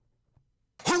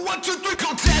One, two, three, go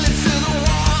tell it to the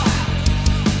wall.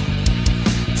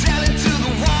 Tell it to the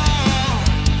wall.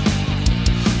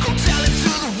 Go tell it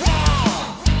to the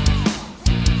wall.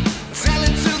 Tell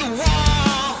it to the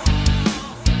wall.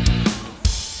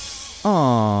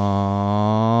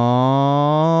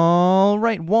 All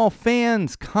right, Wall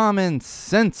fans, Common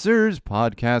Sensors,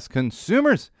 podcast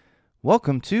consumers,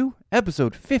 welcome to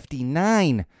episode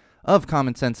 59 of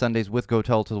Common Sense Sundays with Go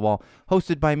Tell It to the Wall,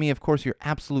 hosted by me, of course, your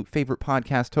absolute favorite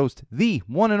podcast host, the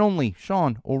one and only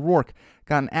Sean O'Rourke.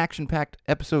 Got an action-packed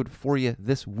episode for you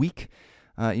this week.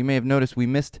 You may have noticed we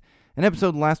missed an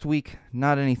episode last week.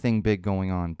 Not anything big going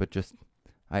on, but just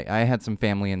I had some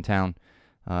family in town,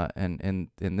 and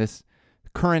in this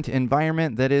current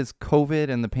environment that is COVID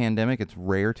and the pandemic, it's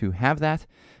rare to have that.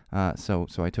 So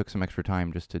I took some extra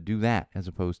time just to do that, as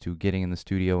opposed to getting in the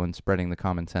studio and spreading the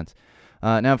common sense.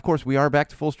 Now, of course, we are back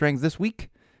to full strength this week,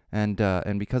 and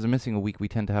because of missing a week, we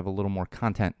tend to have a little more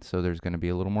content, so there's going to be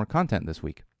a little more content this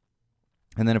week.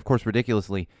 And then, of course,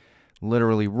 ridiculously,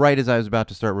 literally right as I was about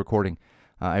to start recording,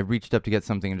 I reached up to get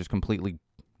something and just completely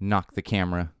knocked the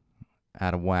camera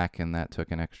out of whack, and that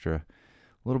took a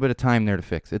little bit of time there to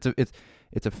fix. It's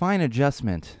a fine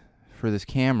adjustment for this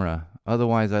camera,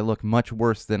 otherwise I look much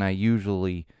worse than I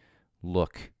usually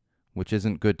look, which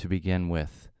isn't good to begin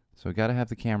with. So I got to have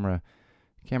the camera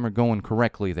going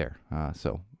correctly there.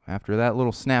 So after that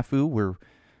little snafu,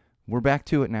 we're back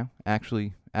to it now,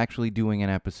 actually doing an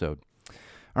episode.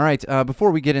 All right, before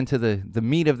we get into the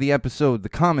meat of the episode, the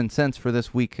common sense for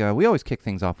this week, we always kick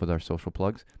things off with our social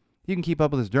plugs. You can keep up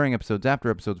with us during episodes,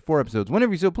 after episodes, for episodes,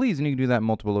 whenever you so please, and you can do that in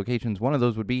multiple locations. One of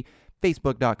those would be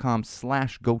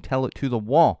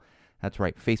facebook.com/GoTellItToTheWall. That's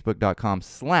right,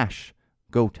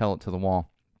 facebook.com/GoTellItToTheWall.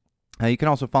 You can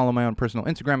also follow my own personal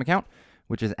Instagram account,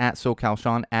 which is at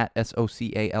SoCalSean, at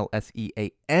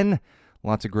SoCalSean.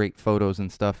 Lots of great photos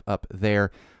and stuff up there.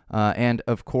 And,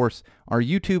 of course, our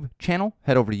YouTube channel.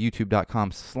 Head over to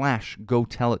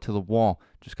youtube.com/GoTellItToTheWall.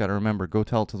 Just got to remember, Go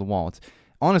Tell It to the Wall. It's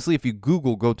honestly, if you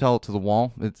Google Go Tell It to the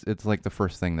Wall, it's like the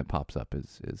first thing that pops up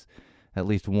is at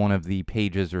least one of the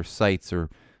pages or sites or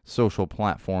social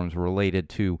platforms related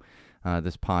to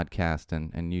this podcast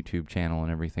and YouTube channel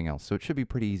and everything else. So it should be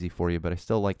pretty easy for you, but I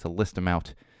still like to list them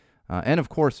out. And, of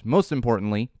course, most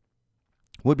importantly,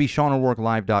 would be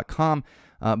SeanO'RourkeLive.com.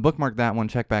 Bookmark that one,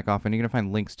 check back off, and you're going to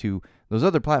find links to those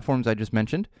other platforms I just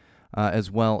mentioned, as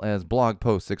well as blog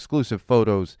posts, exclusive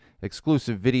photos,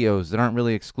 exclusive videos that aren't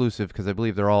really exclusive because I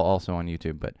believe they're all also on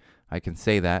YouTube, but I can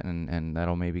say that, and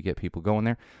that'll maybe get people going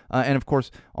there. And, of course,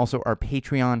 also our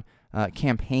Patreon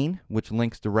campaign, which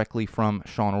links directly from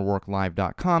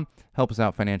SeanO'RourkeLive.com. Help us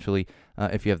out financially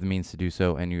if you have the means to do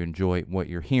so and you enjoy what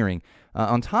you're hearing.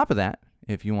 On top of that,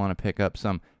 if you want to pick up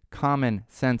some Common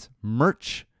Sense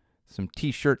merch, some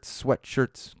t-shirts,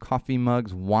 sweatshirts, coffee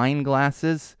mugs, wine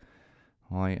glasses.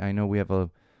 Well, I know we have a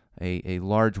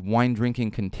large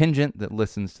wine-drinking contingent that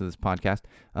listens to this podcast.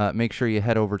 Make sure you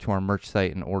head over to our merch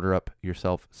site and order up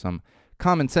yourself some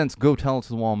Common Sense Go Tell It to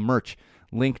the Wall merch.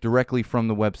 Link directly from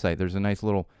the website. There's a nice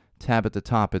little tab at the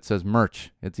top. It says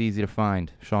merch. It's easy to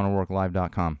find.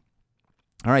 SeanO'RourkeLive.com.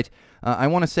 All right. I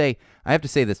have to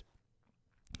say this.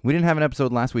 We didn't have an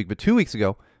episode last week, but 2 weeks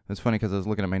ago, it's funny because I was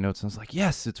looking at my notes and I was like,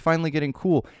 yes, it's finally getting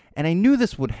cool. And I knew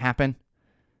this would happen.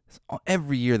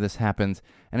 Every year this happens.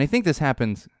 And I think this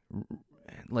happens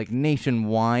like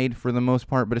nationwide for the most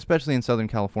part, but especially in Southern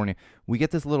California. We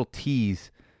get this little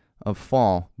tease of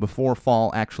fall before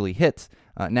fall actually hits.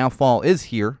 Now fall is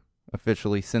here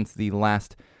officially since the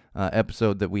last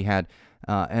episode that we had.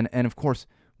 And of course,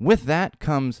 with that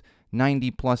comes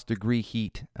 90-plus degree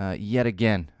heat yet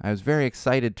again. I was very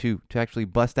excited to actually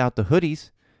bust out the hoodies.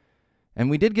 And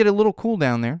we did get a little cool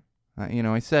down there.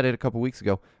 I said it a couple weeks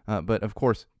ago. But, of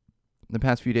course, the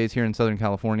past few days here in Southern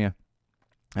California,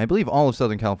 I believe all of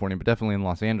Southern California, but definitely in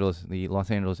Los Angeles, the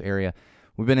Los Angeles area,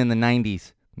 we've been in the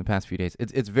 90s in the past few days.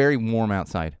 It's very warm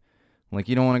outside. Like,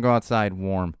 you don't want to go outside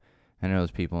warm. I know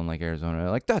those people in, like, Arizona are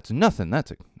like, that's nothing.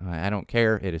 I don't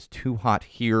care. It is too hot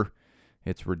here.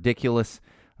 It's ridiculous.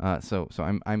 So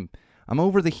I'm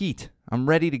over the heat. I'm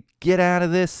ready to get out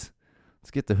of this.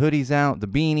 Let's get the hoodies out, the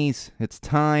beanies. It's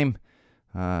time.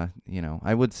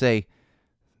 I would say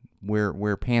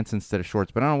wear pants instead of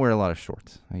shorts, but I don't wear a lot of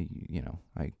shorts.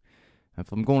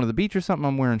 If I'm going to the beach or something,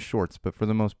 I'm wearing shorts. But for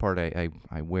the most part, I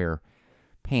wear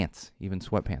pants, even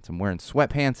sweatpants. I'm wearing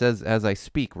sweatpants as I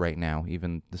speak right now,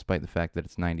 even despite the fact that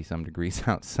it's 90-some degrees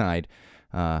outside.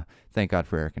 Thank God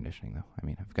for air conditioning, though. I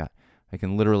mean, I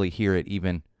can literally hear it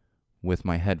even with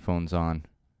my headphones on.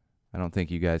 I don't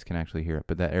think you guys can actually hear it,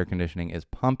 but that air conditioning is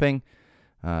pumping.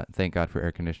 Thank God for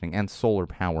air conditioning and solar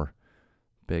power.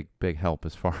 big help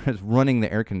as far as running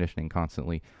the air conditioning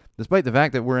constantly, despite the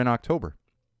fact that we're in October.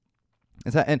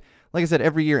 And like I said,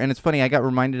 every year, and it's funny, I got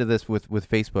reminded of this with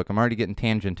Facebook. I'm already getting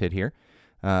tangented here.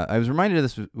 I was reminded of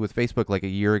this with Facebook like a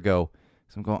year ago.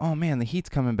 So I'm going, oh man, the heat's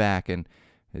coming back, and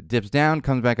it dips down,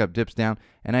 comes back up, dips down.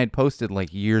 And I had posted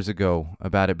like years ago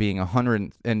about it being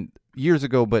 100, and years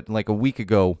ago, but like a week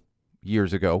ago,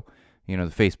 years ago, the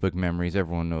Facebook memories,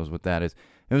 everyone knows what that is.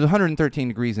 It was 113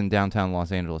 degrees in downtown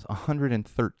Los Angeles,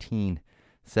 113,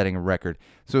 setting a record.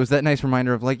 So it was that nice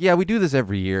reminder of like, yeah, we do this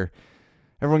every year.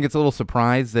 Everyone gets a little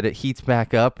surprised that it heats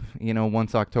back up,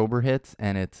 once October hits,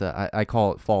 and it's I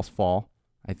call it false fall.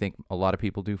 I think a lot of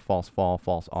people do false fall,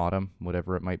 false autumn,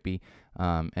 whatever it might be,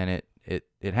 and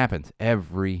it happens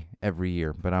every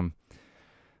year. But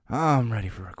I'm ready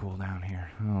for a cool down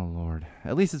here. Oh Lord,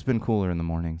 at least it's been cooler in the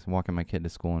mornings. Walking my kid to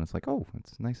school, and it's like, oh,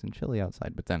 it's nice and chilly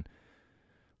outside. But then,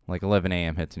 like 11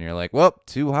 a.m. hits, and you're like, well,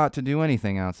 too hot to do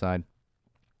anything outside.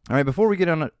 All right, before we get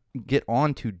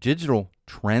on to digital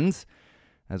trends,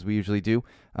 as we usually do,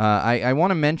 I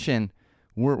want to mention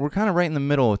we're kind of right in the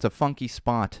middle. It's a funky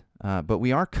spot, but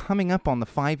we are coming up on the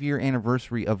 5-year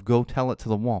anniversary of Go Tell It to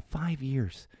the Wall. 5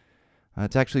 years.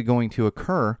 It's actually going to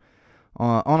occur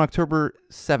on October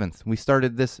 7th. We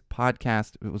started this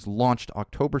podcast. It was launched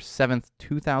October 7th,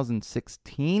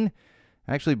 2016.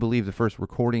 I actually believe the first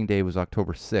recording day was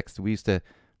October 6th. We used to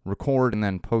record and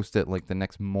then post it like the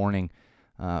next morning.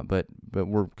 But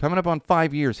we're coming up on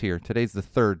 5 years here. Today's the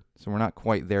 3rd, so we're not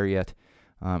quite there yet.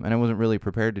 And I wasn't really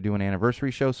prepared to do an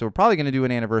anniversary show, so we're probably going to do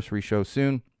an anniversary show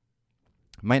soon.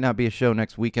 Might not be a show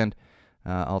next weekend.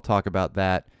 I'll talk about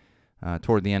that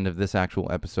toward the end of this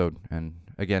actual episode. And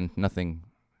again, nothing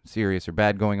serious or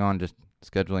bad going on, just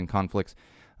scheduling conflicts.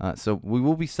 So we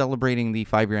will be celebrating the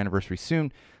 5-year anniversary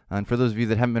soon. And for those of you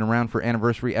that haven't been around for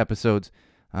anniversary episodes,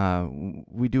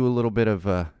 we do a little bit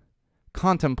of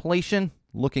contemplation,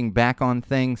 looking back on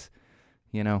things,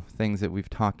 things that we've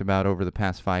talked about over the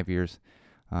past 5 years,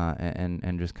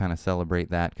 and just kind of celebrate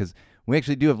that. Because we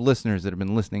actually do have listeners that have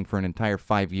been listening for an entire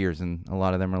 5 years, and a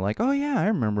lot of them are like, oh yeah, I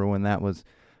remember when that was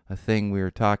a thing we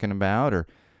were talking about. Or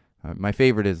my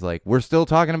favorite is like, we're still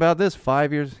talking about this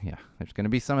 5 years. Yeah, there's going to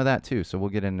be some of that too. So we'll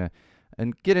get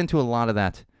into a lot of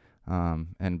that.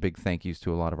 And big thank yous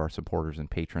to a lot of our supporters and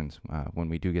patrons when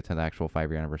we do get to the actual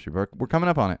 5-year anniversary. We're coming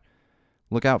up on it.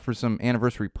 Look out for some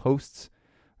anniversary posts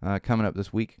coming up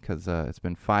this week, because it's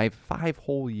been five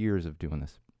whole years of doing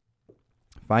this.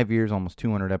 5 years, almost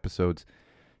 200 episodes,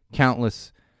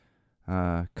 countless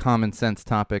common sense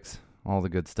topics, all the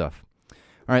good stuff.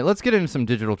 All right, let's get into some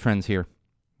digital trends here.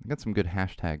 I got some good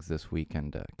hashtags this week,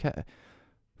 and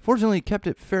fortunately kept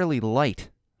it fairly light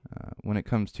when it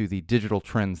comes to the digital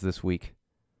trends this week.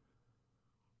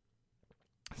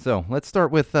 So let's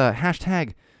start with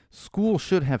hashtag school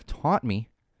should have taught me.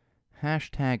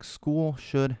 Hashtag school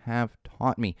should have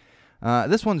taught me.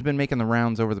 This one's been making the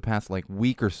rounds over the past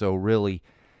week or so, really.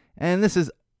 And this is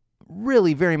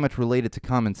really very much related to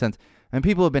common sense. And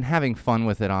people have been having fun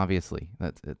with it, obviously.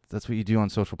 That's what you do on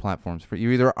social platforms.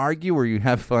 You either argue or you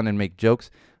have fun and make jokes.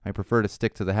 I prefer to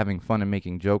stick to the having fun and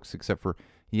making jokes, except for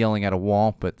yelling at a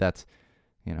wall. But that's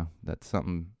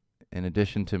something in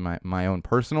addition to my own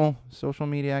personal social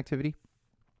media activity.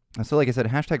 So like I said,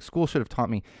 hashtag school should have taught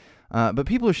me. But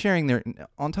people are sharing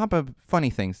on top of funny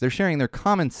things, they're sharing their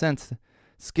common sense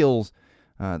skills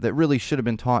that really should have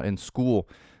been taught in school,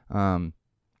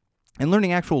 and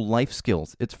learning actual life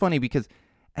skills. It's funny because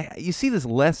you see this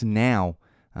less now,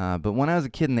 but when I was a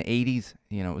kid in the 80s,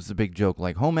 it was a big joke,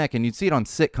 like home ec, and you'd see it on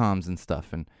sitcoms and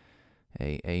stuff, and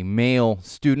a male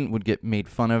student would get made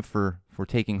fun of for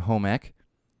taking home ec,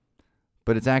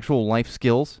 but it's actual life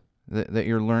skills that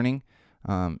you're learning.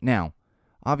 Now,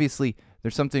 obviously,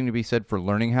 there's something to be said for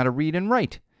learning how to read and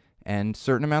write and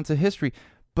certain amounts of history.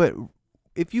 But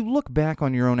if you look back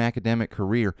on your own academic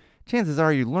career, chances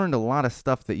are you learned a lot of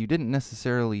stuff that you didn't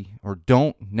necessarily or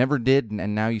never did,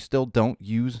 and now you still don't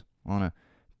use on a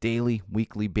daily,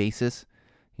 weekly basis.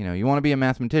 You want to be a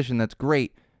mathematician, that's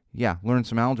great. Yeah, learn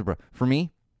some algebra. For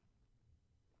me,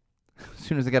 as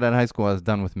soon as I got out of high school, I was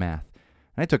done with math.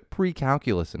 And I took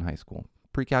pre-calculus in high school.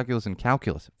 Pre-calculus and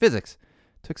calculus. Physics.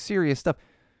 Took serious stuff.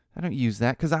 I don't use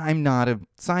that because I'm not a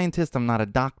scientist. I'm not a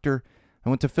doctor. I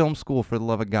went to film school, for the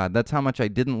love of God. That's how much I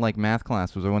didn't like math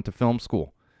class, was I went to film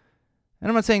school. And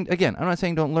I'm not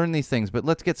saying don't learn these things, but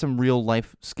let's get some real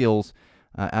life skills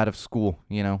out of school.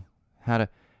 How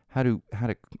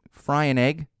to fry an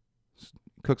egg,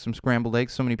 cook some scrambled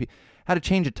eggs. So many people. How to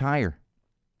change a tire.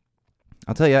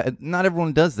 I'll tell you, not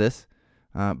everyone does this,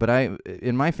 but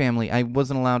in my family, I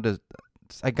wasn't allowed to.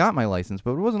 I got my license,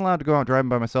 but I wasn't allowed to go out driving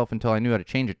by myself until I knew how to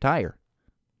change a tire.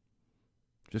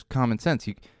 just common sense.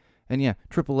 And yeah,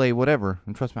 AAA, whatever.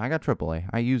 And trust me, I got AAA.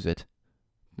 I use it.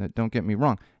 Don't get me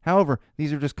wrong. However,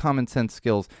 these are just common sense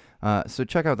skills. So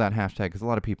check out that hashtag because a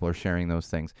lot of people are sharing those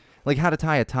things. Like how to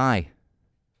tie a tie.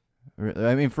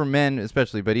 I mean, for men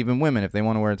especially, but even women if they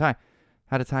want to wear a tie.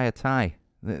 How to tie a tie.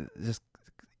 Just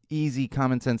easy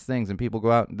common sense things. And people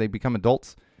go out and they become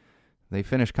adults. They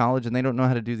finish college and they don't know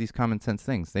how to do these common sense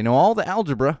things. They know all the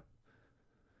algebra,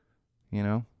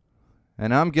 and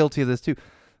I'm guilty of this too.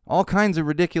 All kinds of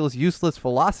ridiculous, useless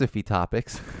philosophy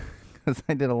topics, because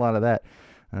I did a lot of that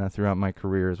throughout my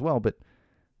career as well. But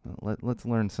let's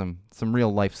learn some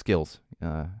real life skills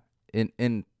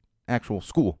in actual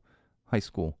school, high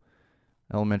school,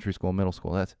 elementary school, middle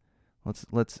school.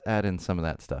 Let's add in some of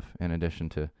that stuff in addition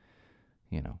to,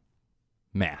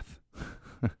 math.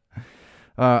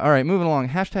 All right, moving along.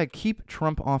 Hashtag keep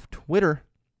Trump off Twitter.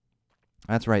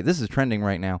 That's right. This is trending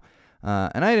right now.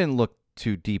 And I didn't look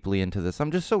too deeply into this.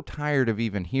 I'm just so tired of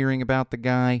even hearing about the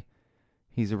guy.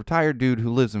 He's a retired dude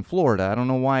who lives in Florida. I don't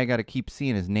know why I got to keep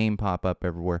seeing his name pop up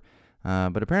everywhere.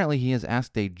 But apparently he has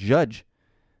asked a judge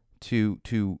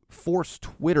to force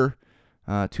Twitter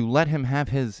to let him have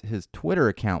his Twitter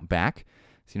account back.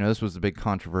 So, this was a big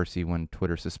controversy when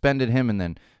Twitter suspended him and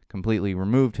then completely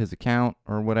removed his account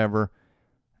or whatever.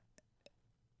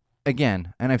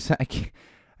 Again, and I've said,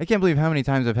 I can't believe how many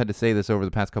times I've had to say this over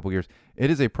the past couple years. It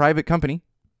is a private company.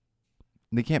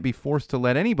 They can't be forced to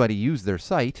let anybody use their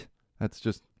site. That's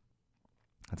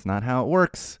not how it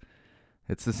works.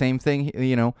 It's the same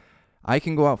thing, I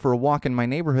can go out for a walk in my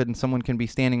neighborhood and someone can be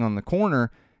standing on the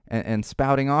corner and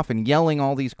spouting off and yelling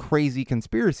all these crazy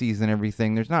conspiracies and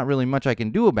everything. There's not really much I can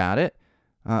do about it.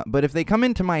 But if they come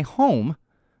into my home,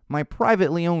 my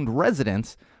privately owned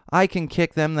residence, I can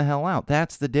kick them the hell out.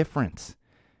 That's the difference.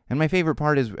 And my favorite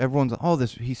part is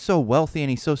everyone's, he's so wealthy and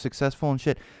he's so successful and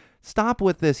shit. Stop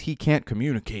with this, he can't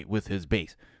communicate with his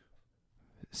base.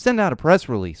 Send out a press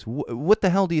release. What the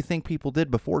hell do you think people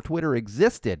did before Twitter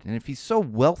existed? And if he's so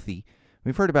wealthy,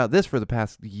 we've heard about this for the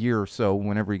past year or so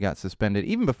whenever he got suspended.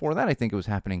 Even before that, I think it was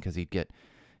happening because he'd get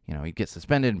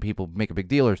suspended and people make a big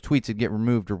deal or his tweets would get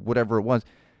removed or whatever it was.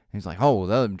 And he's like,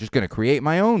 I'm just going to create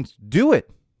my own. Do it.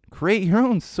 Create your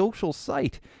own social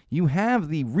site. You have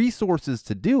the resources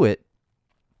to do it.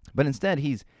 But instead,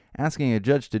 he's asking a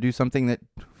judge to do something that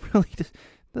really just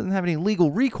doesn't have any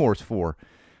legal recourse for.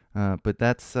 But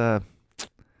that's where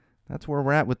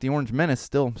we're at with the Orange Menace,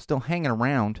 still hanging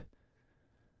around.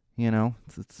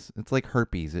 It's like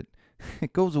herpes. It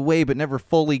goes away, but never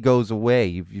fully goes away.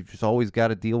 You've just always got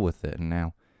to deal with it, and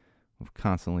now we've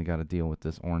constantly got to deal with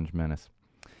this Orange Menace.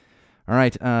 All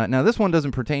right, now this one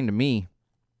doesn't pertain to me,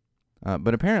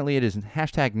 but apparently it is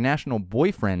hashtag National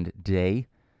Boyfriend Day.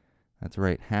 That's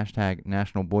right, hashtag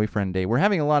National Boyfriend Day. We're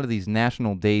having a lot of these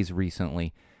national days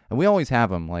recently, and we always have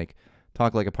them, like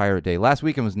Talk Like a Pirate Day. Last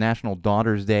weekend was National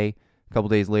Daughters Day. A couple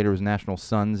days later was National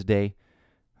Sons Day.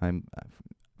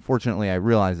 Fortunately, I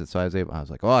realized it, so I was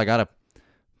like, I got to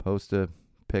post a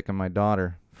pic of my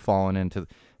daughter falling into...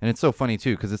 And it's so funny,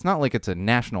 too, because it's not like it's a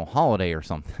national holiday or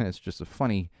something. It's just a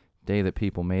funny day that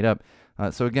people made up.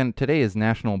 So again, today is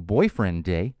National Boyfriend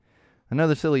Day.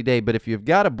 Another silly day, but if you've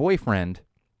got a boyfriend,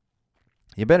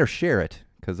 you better share it,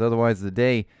 because otherwise the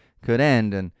day could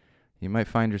end and you might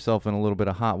find yourself in a little bit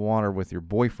of hot water with your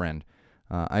boyfriend.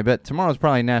 I bet tomorrow's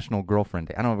probably National Girlfriend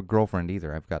Day. I don't have a girlfriend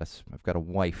either. I've got a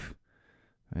wife.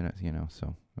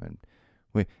 So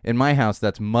in my house,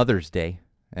 that's Mother's Day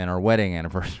and our wedding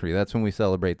anniversary. That's when we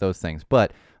celebrate those things.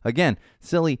 But again,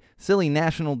 silly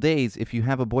national days. If you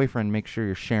have a boyfriend, make sure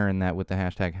you're sharing that with the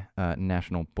hashtag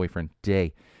National Boyfriend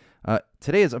Day.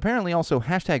 Today is apparently also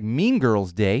hashtag Mean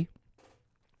Girls Day.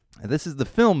 This is the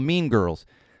film Mean Girls.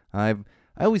 I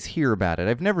always hear about it.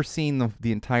 I've never seen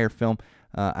the entire film.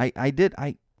 I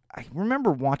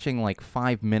remember watching like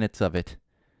 5 minutes of it,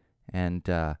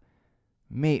 and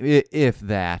maybe if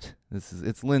that.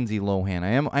 It's Lindsay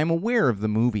Lohan. I'm aware of the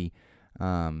movie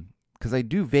because I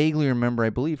do vaguely remember. I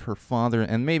believe her father,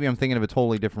 and maybe I'm thinking of a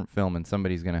totally different film, and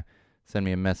somebody's gonna send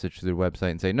me a message to their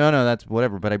website and say no, that's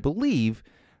whatever. But I believe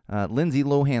Lindsay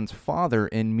Lohan's father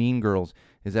in Mean Girls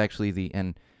is actually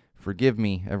and forgive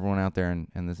me, everyone out there,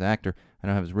 and this actor. I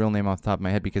don't have his real name off the top of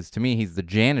my head because to me he's the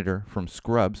janitor from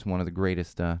Scrubs, one of the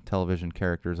greatest television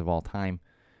characters of all time.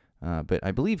 But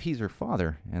I believe he's her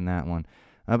father in that one.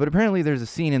 But apparently there's a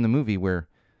scene in the movie where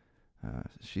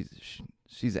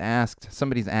she's asked,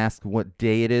 somebody's asked what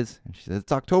day it is, and she says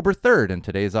it's October 3rd, and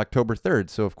today is October 3rd.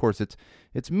 So of course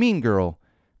it's Mean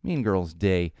Girls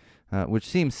Day, which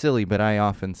seems silly, but I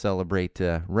often celebrate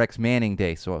Rex Manning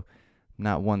Day, so I'm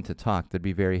not one to talk. That'd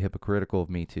be very hypocritical of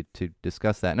me to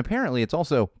discuss that. And apparently it's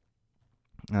also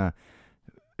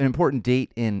an important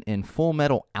date in Full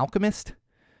Metal Alchemist,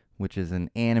 which is an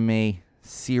anime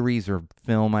series or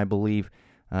film, I believe.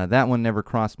 That one never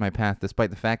crossed my path, despite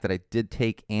the fact that I did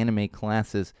take anime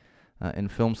classes in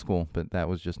film school, but that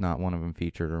was just not one of them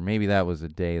featured. Or maybe that was a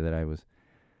day that I was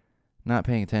not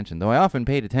paying attention, though I often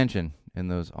paid attention in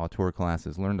those auteur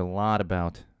classes, learned a lot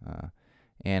about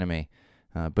anime.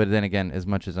 But then again, as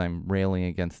much as I'm railing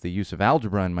against the use of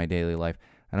algebra in my daily life,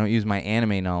 I don't use my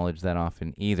anime knowledge that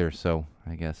often either, so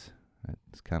I guess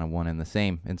it's kind of one and the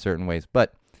same in certain ways.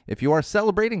 But if you are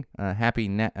celebrating, happy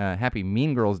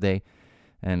Mean Girls Day,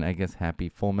 and I guess happy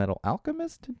Full Metal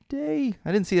Alchemist Day.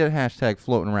 I didn't see that hashtag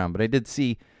floating around, but I did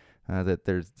see that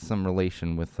there's some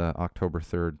relation with October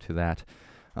 3rd to that.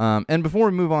 And before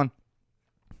we move on,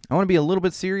 I want to be a little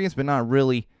bit serious, but not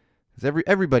really. Because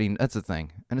everybody, that's the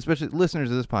thing. And especially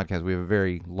listeners of this podcast, we have a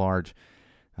very large,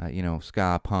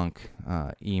 ska, punk,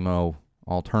 emo,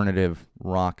 alternative,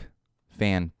 rock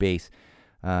fan base.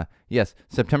 Yes,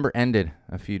 September ended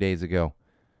a few days ago.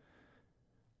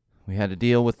 We had to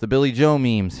deal with the Billy Joe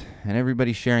memes, and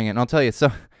everybody's sharing it. And I'll tell you,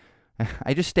 so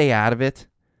I just stay out of it,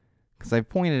 because I've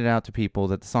pointed out to people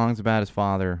that the song's about his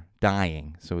father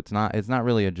dying, so it's not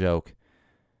really a joke.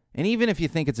 And even if you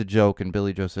think it's a joke, and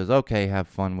Billy Joe says, "Okay, have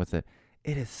fun with it,"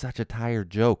 it is such a tired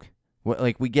joke.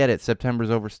 We get it. September's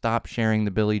over. Stop sharing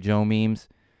the Billy Joe memes.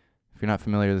 If you're not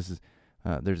familiar, this is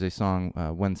there's a song,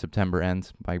 "When September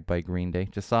Ends" by Green Day.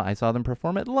 I saw them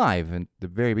perform it live in the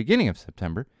very beginning of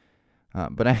September.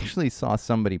 But I actually saw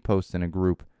somebody post in a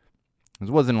group. This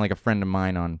wasn't like a friend of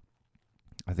mine on,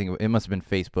 I think it must have been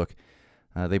Facebook.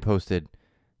 They posted,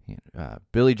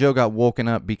 Billy Joe got woken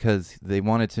up because they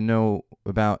wanted to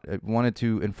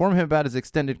inform him about his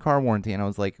extended car warranty. And I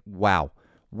was like, wow,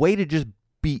 way to just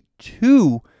beat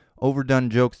two overdone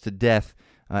jokes to death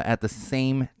at the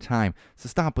same time. So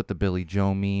stop with the Billy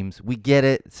Joe memes. We get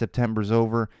it. September's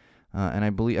over. And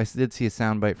I believe I did see a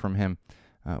soundbite from him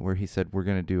where he said we're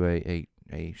going to do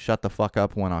a shut the fuck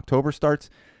up when October starts.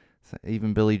 So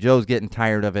even Billy Joe's getting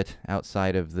tired of it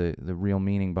outside of the real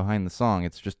meaning behind the song.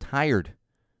 It's just tired.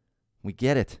 We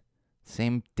get it.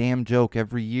 Same damn joke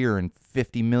every year, and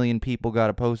 50 million people got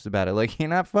to post about it. Like, you're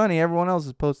not funny. Everyone else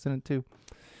is posting it too.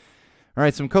 All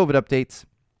right, some COVID updates.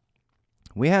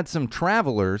 We had some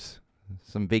travelers,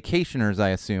 some vacationers, I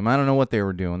assume. I don't know what they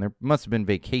were doing. They must have been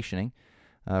vacationing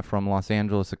from Los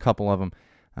Angeles. A couple of them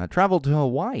traveled to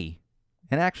Hawaii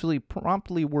and actually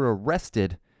promptly were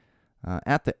arrested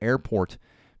at the airport,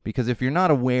 because if you're not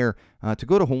aware, to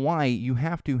go to Hawaii, you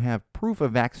have to have proof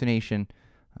of vaccination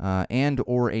and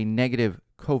or a negative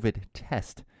COVID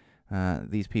test.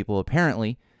 These people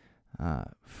apparently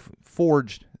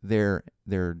forged their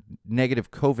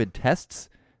negative COVID tests.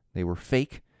 They were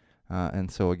fake,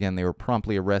 and so again, they were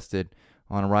promptly arrested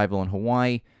on arrival in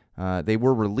Hawaii. They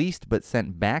were released but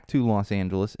sent back to Los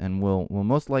Angeles, and will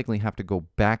most likely have to go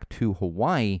back to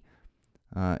Hawaii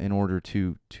in order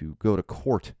to go to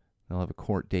court. They'll have a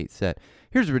court date set.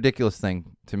 Here's a ridiculous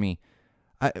thing to me.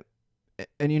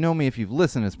 And you know me if you've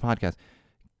listened to this podcast.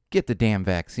 Get the damn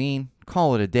vaccine.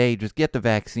 Call it a day. Just get the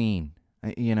vaccine.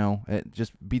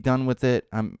 Just be done with it.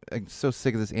 I'm so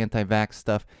sick of this anti-vax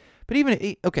stuff. But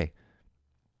okay,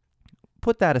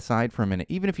 put that aside for a minute.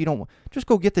 Even if you don't, just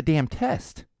go get the damn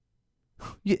test.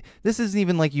 This isn't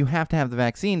even like you have to have the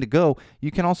vaccine to go.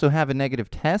 You can also have a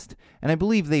negative test, and I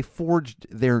believe they forged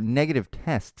their negative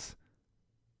tests.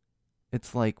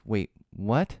 It's like, wait,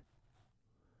 what?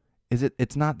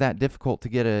 It's not that difficult to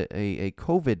get a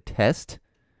COVID test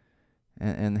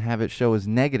and have it show as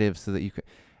negative so that you can.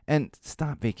 And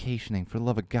stop vacationing, for the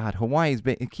love of God.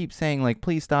 It keeps saying, like,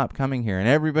 please stop coming here, and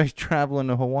everybody's traveling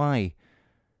to Hawaii.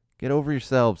 Get over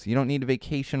yourselves. You don't need a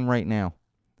vacation right now.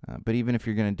 But even if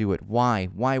you're going to do it, why?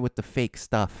 Why with the fake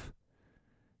stuff?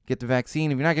 Get the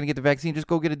vaccine. If you're not going to get the vaccine, just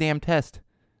go get a damn test.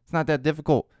 It's not that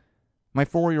difficult. My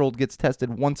 4-year-old gets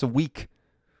tested once a week.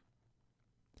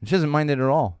 And she doesn't mind it at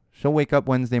all. She'll wake up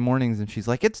Wednesday mornings and she's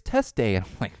like, it's test day. And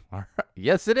I'm like, all right,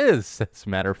 yes, it is. As a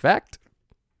matter of fact.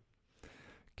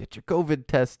 Get your COVID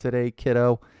test today,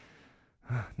 kiddo.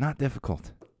 Not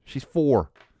difficult. She's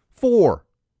 4. 4.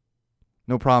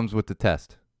 No problems with the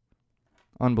test.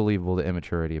 Unbelievable, the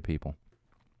immaturity of people.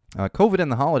 COVID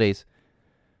and the holidays.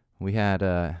 We had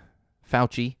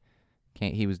Fauci.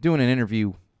 He was doing an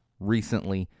interview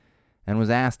recently and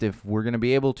was asked if we're going to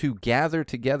be able to gather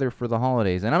together for the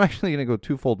holidays. And I'm actually going to go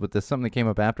twofold with this. Something that came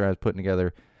up after I was putting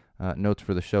together notes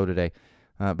for the show today.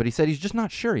 But he said he's just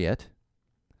not sure yet.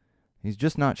 He's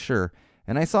just not sure.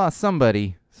 And I saw some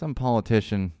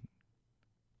politician,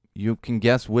 you can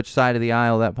guess which side of the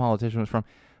aisle that politician was from,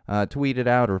 tweeted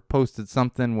out or posted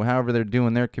something, however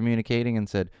they're communicating, and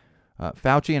said,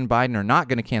 Fauci and Biden are not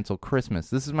going to cancel Christmas.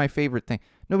 This is my favorite thing.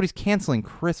 Nobody's canceling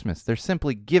Christmas. They're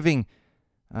simply giving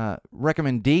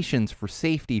recommendations for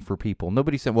safety for people.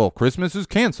 Nobody said, well, Christmas is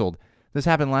canceled. This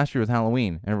happened last year with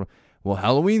Halloween. And well,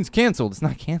 Halloween's canceled. It's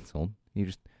not canceled. You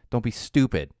just don't be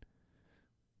stupid.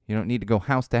 You don't need to go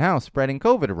house to house spreading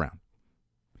COVID around.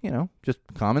 Just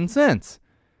common sense.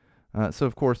 So,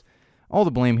 of course, all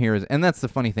the blame here is, and that's the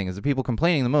funny thing, is the people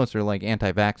complaining the most are like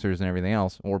anti-vaxxers and everything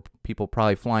else, or people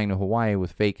probably flying to Hawaii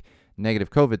with fake negative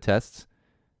COVID tests.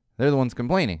 They're the ones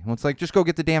complaining. Well, it's like, just go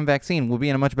get the damn vaccine. We'll be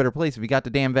in a much better place if you got the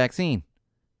damn vaccine.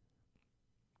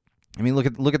 I mean, look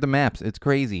at the maps. It's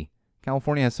crazy.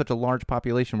 California has such a large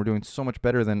population. We're doing so much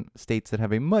better than states that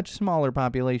have a much smaller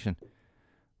population.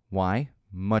 Why?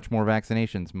 Much more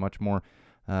vaccinations, much more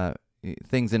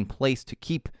things in place to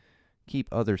keep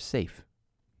others safe.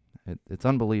 It's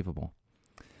unbelievable.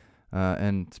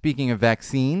 And speaking of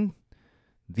vaccine,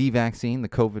 the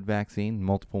COVID vaccine,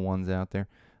 multiple ones out there,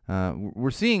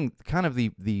 we're seeing kind of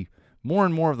the more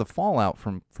and more of the fallout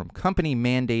from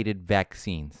company-mandated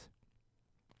vaccines.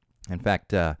 In fact,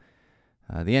 the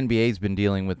NBA's been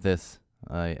dealing with this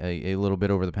a little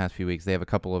bit over the past few weeks. They have a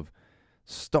couple of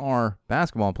star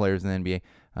basketball players in the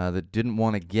NBA that didn't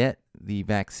want to get the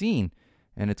vaccine,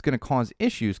 and it's going to cause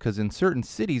issues because in certain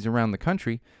cities around the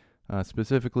country,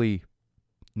 specifically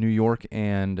New York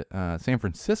and San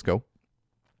Francisco,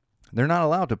 they're not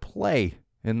allowed to play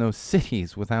in those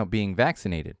cities without being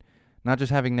vaccinated. Not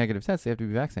just having negative tests, they have to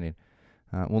be vaccinated.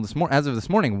 As of this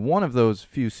morning, one of those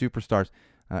few superstars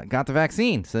got the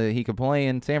vaccine so that he could play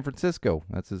in San Francisco.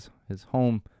 That's his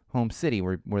home city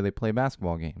where they play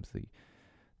basketball games.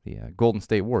 The Golden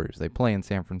State Warriors, they play in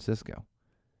San Francisco.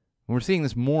 And we're seeing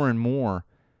this more and more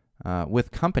with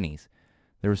companies.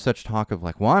 There was such talk of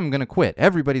like, well, I'm going to quit.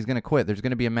 Everybody's going to quit. There's going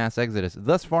to be a mass exodus.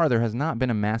 Thus far, there has not been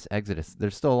a mass exodus.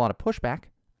 There's still a lot of pushback.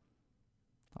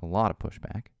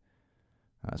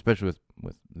 Especially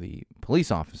with the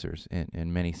police officers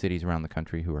in many cities around the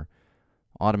country who are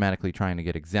automatically trying to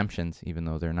get exemptions, even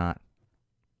though they're not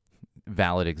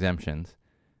valid exemptions.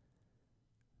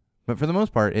 But for the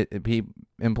most part,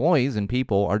 employees and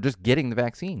people are just getting the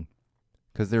vaccine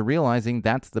because they're realizing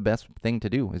that's the best thing to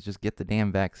do is just get the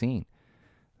damn vaccine.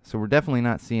 So we're definitely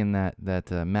not seeing that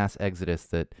mass exodus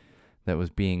that was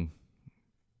being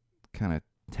kind of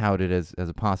touted as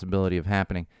a possibility of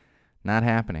happening. Not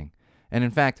happening. And in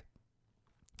fact,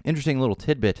 interesting little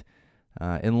tidbit,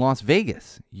 in Las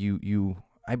Vegas,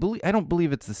 I don't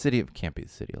believe it's the city of, can't be the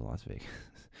city of Las Vegas.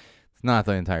 It's not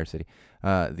the entire city.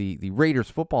 The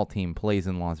Raiders football team plays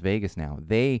in Las Vegas now.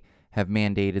 They have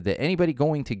mandated that anybody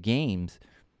going to games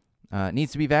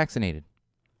needs to be vaccinated.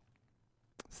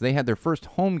 So they had their first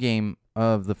home game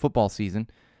of the football season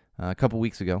a couple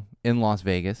weeks ago in Las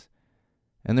Vegas.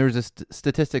 And there was a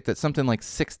statistic that something like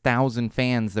 6,000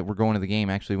 fans that were going to the game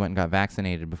actually went and got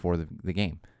vaccinated before the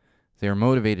game. They were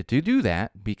motivated to do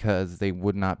that because they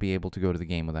would not be able to go to the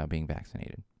game without being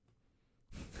vaccinated.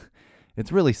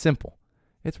 It's really simple.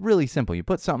 You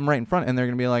put something right in front and they're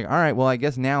going to be like, all right, well, I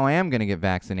guess now I am going to get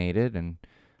vaccinated. And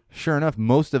sure enough,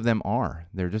 most of them are.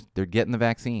 They're getting the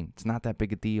vaccine. It's not that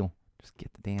big a deal. Just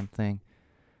get the damn thing.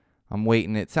 I'm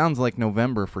waiting. It sounds like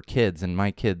November for kids, and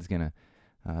my kid's going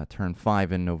to turn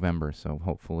 5 in November, so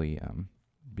hopefully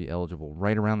be eligible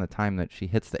right around the time that she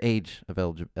hits the age of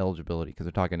eligibility, because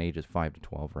they're talking ages 5 to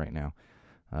 12 right now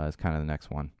is kind of the next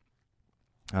one.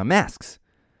 Masks.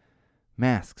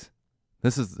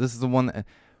 This is the one that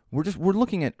we're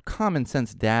looking at common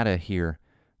sense data here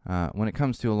when it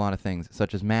comes to a lot of things,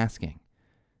 such as masking.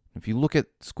 If you look at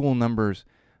school numbers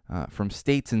from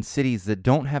states and cities that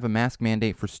don't have a mask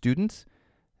mandate for students,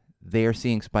 they are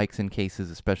seeing spikes in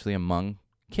cases, especially among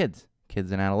kids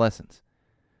and adolescents.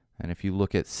 And if you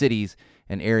look at cities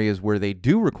and areas where they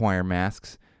do require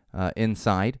masks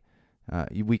inside,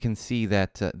 we can see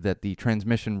that the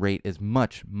transmission rate is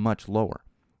much, much lower.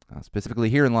 Specifically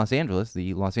here in Los Angeles,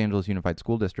 the Los Angeles Unified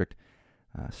School District,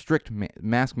 strict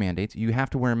mask mandates. You have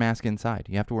to wear a mask inside.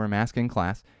 You have to wear a mask in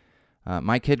class.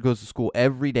 My kid goes to school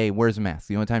every day, wears a mask.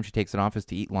 The only time she takes it off is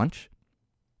to eat lunch.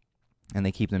 And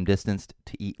they keep them distanced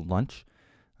to eat lunch.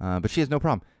 But she has no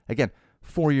problem. Again,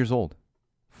 4 years old.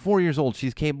 4 years old.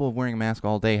 She's capable of wearing a mask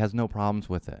all day, has no problems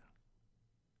with it.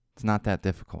 It's not that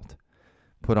difficult.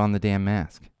 Put on the damn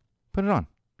mask. Put it on.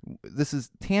 This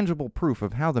is tangible proof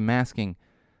of how the masking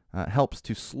helps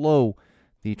to slow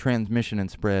the transmission and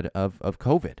spread of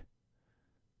COVID.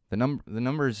 The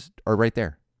numbers are right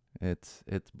there. It's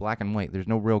black and white. There's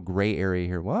no real gray area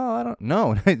here. Well, I don't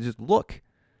know. Just look.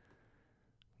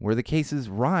 Where the cases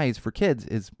rise for kids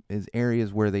is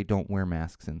areas where they don't wear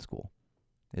masks in school.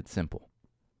 It's simple.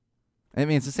 I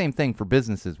mean, it's the same thing for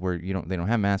businesses where they don't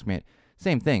have mask mandate.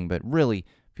 Same thing, but really,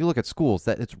 if you look at schools,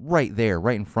 that it's right there,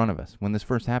 right in front of us. When this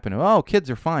first happened, oh, kids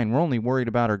are fine. We're only worried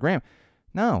about our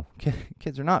No,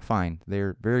 kids are not fine.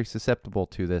 They're very susceptible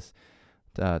to this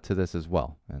as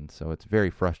well, and so it's very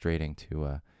frustrating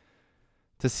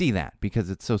to see that, because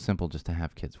it's so simple just to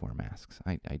have kids wear masks.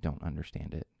 I don't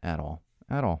understand it at all.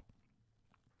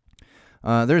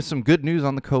 There's some good news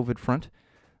on the COVID front.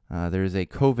 There's a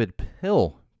COVID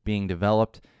pill being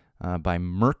developed by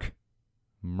Merck.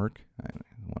 Merck,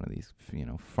 one of these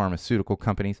pharmaceutical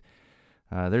companies.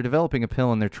 They're developing a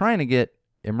pill, and they're trying to get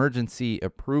emergency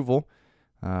approval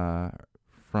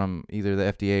from either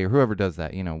the FDA or whoever does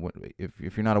that.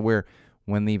 If you're not aware,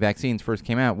 when the vaccines first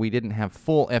came out, we didn't have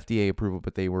full FDA approval,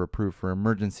 but they were approved for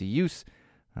emergency use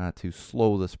to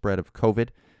slow the spread of COVID.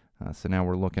 So now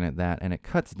we're looking at that, and it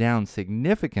cuts down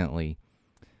significantly.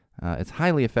 It's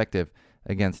highly effective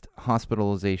against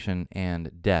hospitalization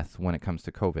and death when it comes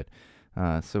to COVID.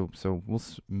 So we'll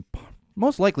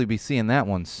most likely be seeing that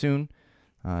one soon.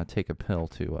 Take a pill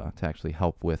to actually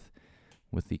help with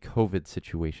the COVID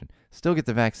situation. Still get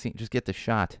the vaccine. Just get the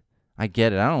shot. I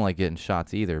get it. I don't like getting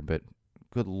shots either, but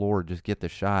good Lord, just get the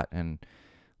shot and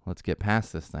let's get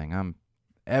past this thing.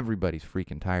 Everybody's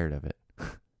freaking tired of it.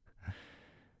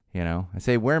 I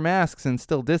say wear masks and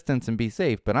still distance and be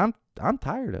safe, but I'm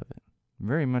tired of it.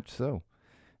 Very much so.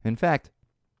 In fact,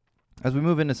 as we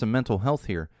move into some mental health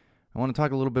here, I want to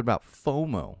talk a little bit about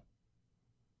FOMO.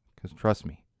 Because trust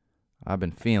me, I've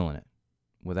been feeling it,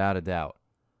 without a doubt.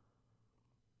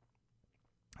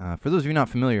 For those of you not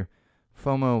familiar,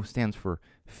 FOMO stands for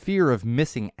fear of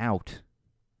missing out.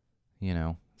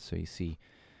 So you see,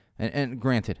 and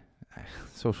granted,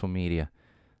 social media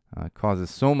causes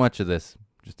so much of this,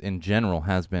 just in general,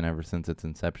 has been ever since its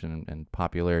inception, and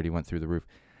popularity went through the roof.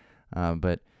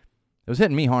 But it was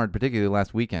hitting me hard, particularly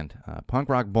last weekend. Punk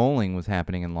rock bowling was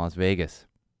happening in Las Vegas.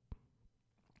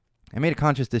 I made a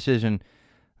conscious decision.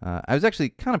 I was actually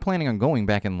kind of planning on going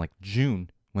back in June,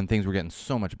 when things were getting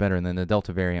so much better, and then the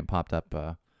Delta variant popped up,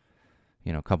 a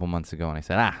couple months ago, and I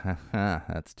said,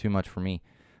 that's too much for me.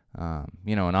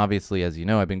 And obviously, as you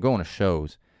know, I've been going to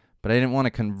shows, but I didn't want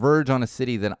to converge on a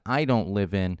city that I don't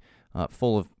live in,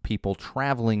 full of people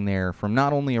traveling there from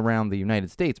not only around the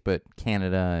United States, but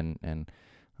Canada and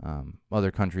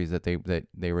other countries that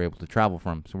they were able to travel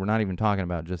from. So we're not even talking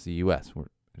about just the U.S.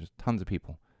 There's tons of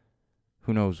people.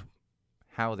 Who knows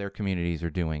how their communities are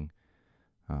doing?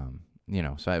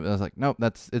 So I was like, nope,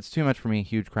 it's too much for me.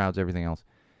 Huge crowds, everything else.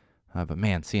 But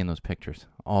man, seeing those pictures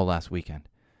all last weekend,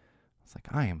 I was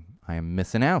like, I am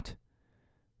missing out.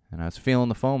 And I was feeling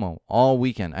the FOMO all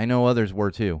weekend. I know others were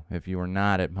too. If you were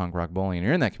not at Punk Rock Bowling and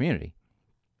you're in that community,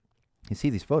 you see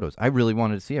these photos. I really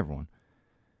wanted to see everyone.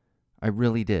 I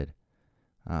really did.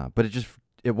 But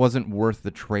it wasn't worth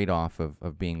the trade-off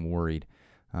of being worried.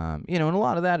 And a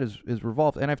lot of that is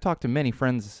revolved. And I've talked to many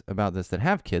friends about this that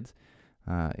have kids.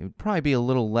 It would probably be a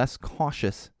little less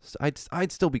cautious.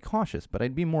 I'd still be cautious, but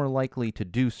I'd be more likely to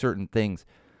do certain things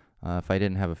if I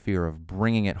didn't have a fear of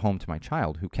bringing it home to my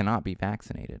child who cannot be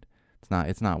vaccinated.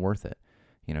 It's not worth it.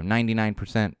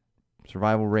 99%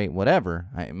 survival rate, whatever.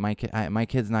 My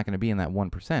kid's not going to be in that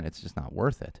 1%. It's just not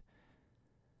worth it.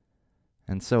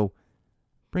 And so,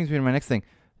 brings me to my next thing.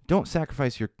 Don't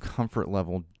sacrifice your comfort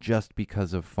level just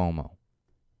because of FOMO.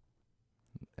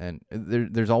 And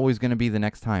there's always going to be the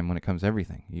next time when it comes to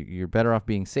everything. You're better off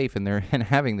being safe and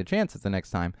having the chance at the next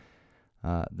time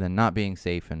than not being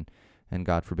safe and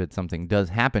God forbid something does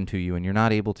happen to you and you're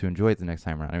not able to enjoy it the next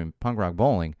time around. I mean, Punk Rock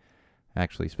Bowling,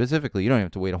 actually, specifically, you don't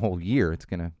have to wait a whole year. It's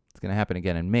gonna happen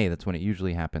again in May. That's when it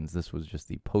usually happens. This was just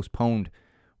the postponed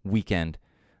weekend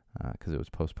because it was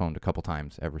postponed a couple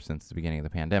times ever since the beginning of the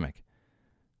pandemic.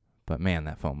 But man,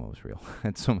 that FOMO was real.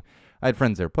 I had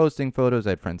friends there posting photos.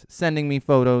 I had friends sending me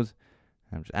photos.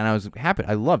 And I was happy.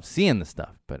 I loved seeing the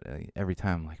stuff. But every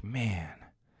time I'm like, man,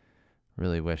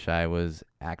 really wish I was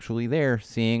actually there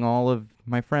seeing all of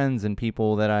my friends and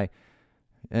people and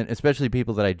especially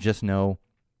people that I just know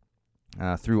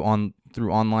through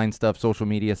online stuff, social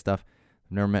media stuff.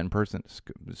 I've never met in person.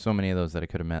 So many of those that I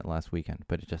could have met last weekend.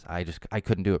 But I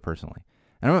couldn't do it personally.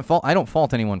 And I don't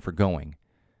fault anyone for going.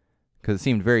 Because it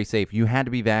seemed very safe. You had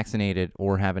to be vaccinated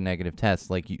or have a negative test,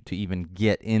 to even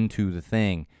get into the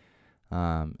thing.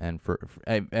 And for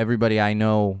everybody I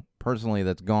know personally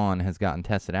that's gone has gotten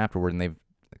tested afterward, and they've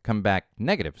come back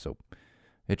negative. So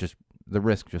the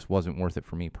risk just wasn't worth it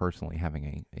for me personally,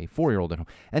 having a 4-year-old at home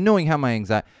and knowing how my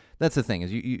anxiety. That's the thing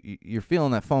is you're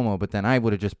feeling that FOMO, but then I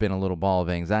would have just been a little ball of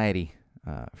anxiety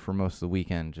for most of the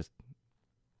weekend.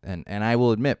 And I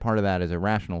will admit part of that is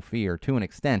irrational fear to an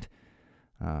extent.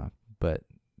 But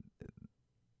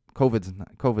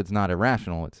COVID's not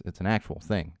irrational. It's an actual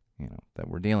thing, that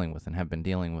we're dealing with and have been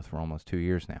dealing with for almost 2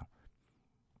 years now.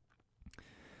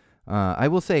 I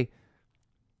will say,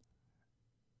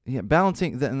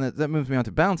 balancing, and that moves me on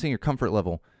to balancing your comfort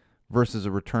level versus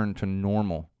a return to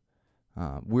normal.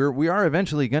 We are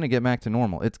eventually going to get back to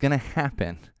normal. It's going to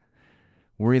happen.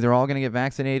 We're either all going to get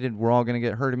vaccinated, we're all going to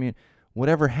get herd immune,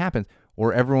 whatever happens,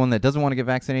 or everyone that doesn't want to get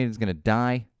vaccinated is going to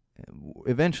die.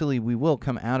 Eventually, we will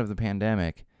come out of the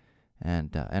pandemic,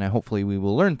 and hopefully we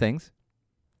will learn things.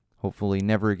 Hopefully,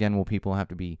 never again will people have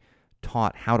to be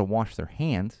taught how to wash their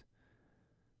hands.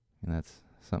 And that's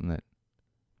something that,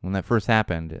 when that first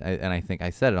happened, and I think I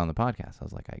said it on the podcast, I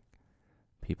was like,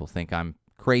 people think I'm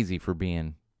crazy for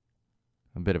being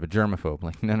a bit of a germaphobe.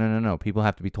 Like, no. People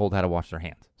have to be told how to wash their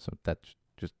hands. So that's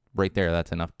just right there.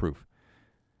 That's enough proof.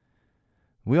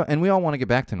 We all want to get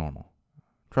back to normal.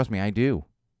 Trust me, I do.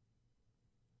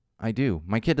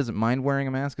 My kid doesn't mind wearing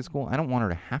a mask at school. I don't want her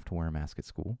to have to wear a mask at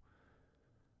school.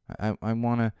 I don't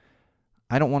want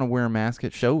to wear a mask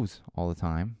at shows all the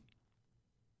time.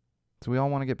 So we all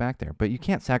want to get back there. But you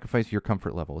can't sacrifice your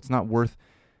comfort level. It's not worth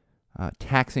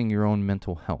taxing your own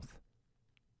mental health.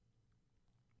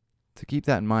 So keep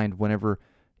that in mind whenever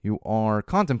you are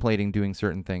contemplating doing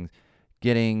certain things,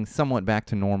 getting somewhat back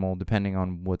to normal, depending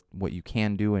on what you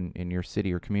can do in your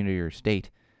city or community or state,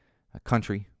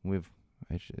 country. We've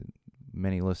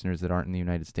many listeners that aren't in the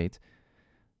United States.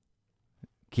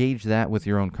 Gauge that with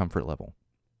your own comfort level,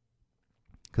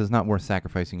 because it's not worth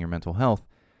sacrificing your mental health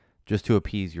just to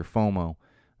appease your FOMO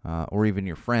or even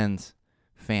your friends,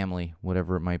 family,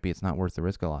 whatever it might be. It's not worth the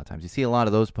risk a lot of times. You see a lot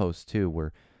of those posts too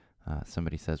where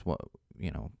somebody says, well,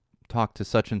 talk to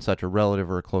such and such, a relative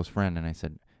or a close friend, and I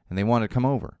said, and they want to come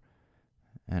over.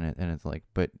 And it's like,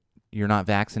 but you're not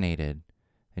vaccinated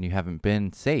and you haven't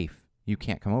been safe. You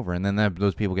can't come over. And then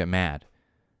those people get mad.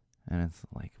 And it's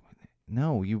like,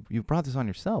 no, you brought this on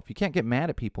yourself. You can't get mad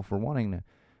at people for wanting to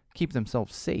keep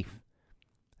themselves safe.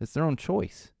 It's their own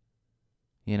choice.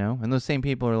 And those same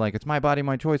people are like, it's my body,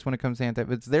 my choice when it comes to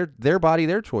it's their body,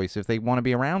 their choice if they want to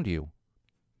be around you.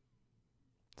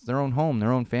 It's their own home,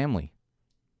 their own family.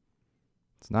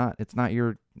 It's not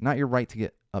your right to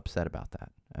get upset about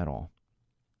that at all.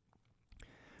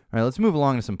 All right, let's move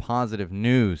along to some positive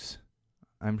news.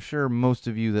 I'm sure most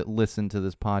of you that listen to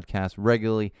this podcast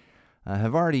regularly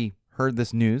have already heard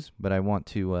this news, but I want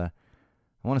to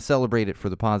celebrate it for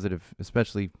the positive,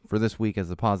 especially for this week as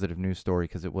the positive news story,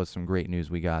 because it was some great news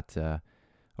we got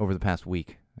over the past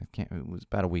week. It was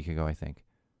about a week ago, I think.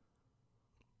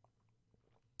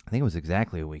 I think it was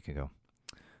exactly a week ago.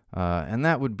 And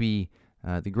that would be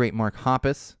the great Mark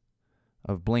Hoppus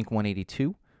of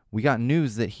Blink-182. We got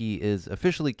news that he is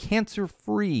officially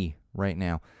cancer-free right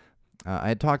now. I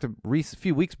had talked a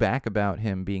few weeks back about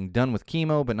him being done with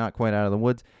chemo, but not quite out of the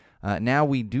woods. Now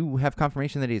we do have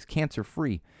confirmation that he is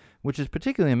cancer-free, which is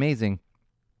particularly amazing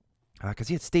because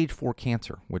he had stage 4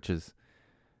 cancer, which is,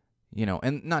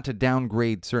 and not to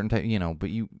downgrade certain type, but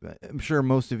I'm sure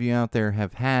most of you out there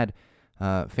have had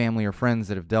family or friends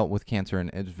that have dealt with cancer, and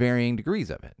it's varying degrees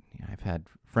of it. I've had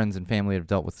friends and family that have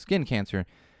dealt with skin cancer.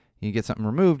 You get something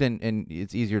removed, and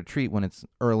it's easier to treat when it's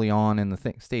early on in the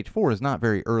thing. Stage 4 is not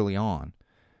very early on.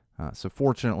 So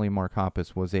fortunately, Mark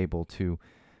Hoppus was able to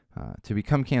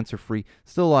become cancer-free.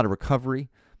 Still a lot of recovery.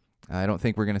 I don't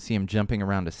think we're going to see him jumping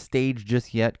around a stage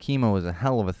just yet. Chemo is a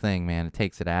hell of a thing, man. It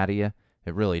takes it out of you.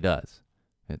 It really does.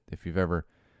 If you've ever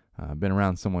been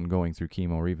around someone going through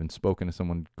chemo, or even spoken to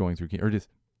someone going through chemo, or just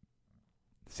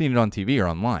seen it on TV or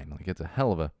online, like, it's a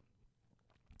hell of a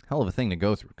thing to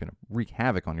go through. It's going to wreak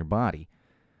havoc on your body.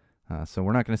 So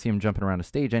we're not going to see him jumping around a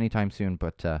stage anytime soon,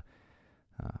 but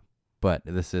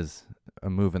this is a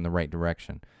move in the right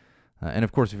direction. And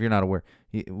of course, if you're not aware,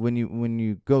 when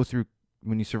you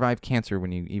survive cancer,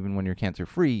 even when you're cancer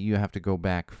free, you have to go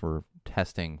back for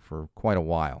testing for quite a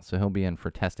while. So he'll be in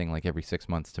for testing like every 6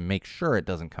 months to make sure it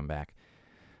doesn't come back.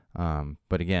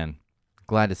 But again,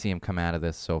 glad to see him come out of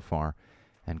this so far.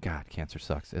 And God, cancer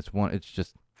sucks. It's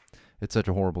such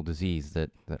a horrible disease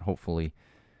that hopefully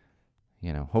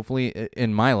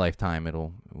in my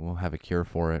lifetime we'll have a cure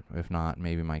for it. If not,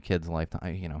 maybe my kid's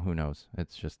lifetime, who knows?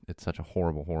 It's such a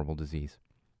horrible, horrible disease.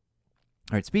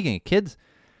 All right, speaking of kids,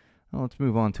 let's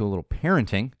move on to a little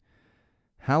parenting.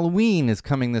 Halloween is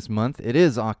coming this month. It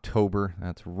is October.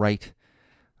 That's right.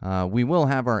 We will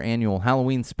have our annual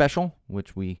Halloween special,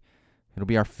 it'll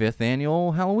be our 5th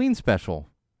annual Halloween special.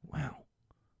 Wow.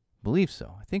 Believe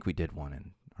so. I think we did one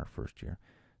in our first year.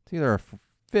 It's either our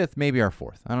 5th, maybe our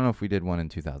 4th. I don't know if we did one in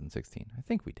 2016. I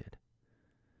think we did.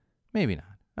 Maybe not.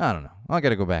 I don't know. I got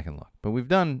to go back and look. But we've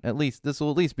done this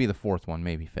will at least be the 4th one,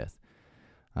 maybe 5th.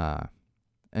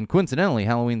 And coincidentally,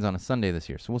 Halloween's on a Sunday this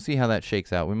year, so we'll see how that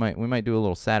shakes out. We might do a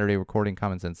little Saturday recording,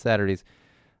 Common Sense Saturdays,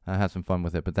 have some fun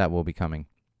with it, but that will be coming.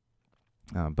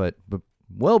 But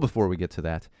well before we get to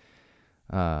that,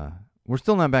 we're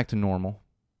still not back to normal.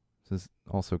 This is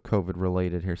also COVID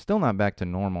related here. Still not back to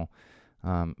normal.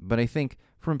 But I think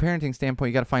from a parenting standpoint,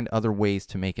 you got to find other ways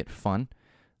to make it fun.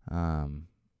 I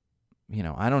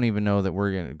don't even know that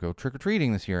we're going to go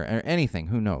trick-or-treating this year or anything.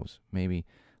 Who knows? Maybe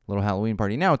a little Halloween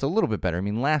party. Now it's a little bit better. I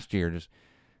mean, last year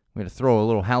we had to throw a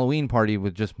little Halloween party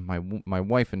with just my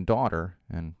wife and daughter.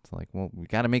 And it's like, well, we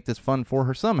got to make this fun for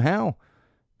her somehow.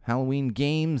 Halloween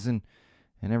games and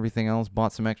everything else.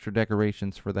 Bought some extra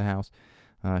decorations for the house.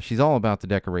 She's all about the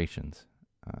decorations.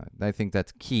 I think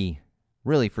that's key,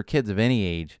 really, for kids of any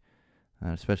age.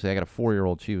 Especially, I got a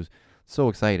 4-year-old. She was so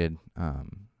excited.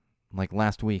 Like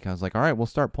last week, I was like, all right, we'll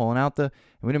start pulling out and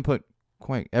we didn't put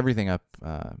quite everything up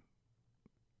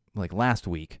like last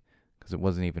week because it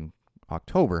wasn't even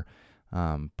October.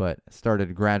 But started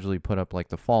to gradually put up like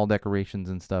the fall decorations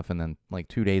and stuff. And then like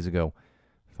 2 days ago,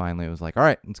 finally it was like, all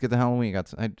right, let's get the Halloween.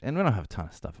 And we don't have a ton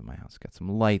of stuff in my house. Got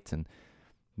some lights and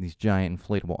these giant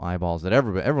inflatable eyeballs that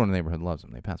everyone in the neighborhood loves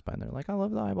them. They pass by and they're like, I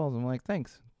love the eyeballs. I'm like,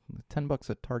 thanks. $10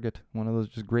 at Target. One of those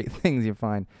just great things you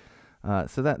find.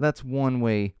 So that's one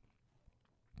way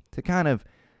to kind of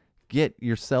get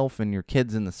yourself and your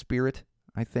kids in the spirit,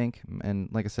 I think. And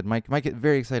like I said, Mike get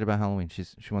very excited about Halloween. She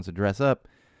wants to dress up,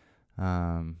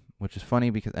 which is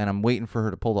funny and I'm waiting for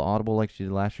her to pull the audible like she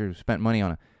did last year. We spent money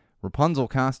on a Rapunzel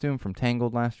costume from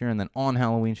Tangled last year, and then on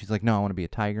Halloween she's like, no, I want to be a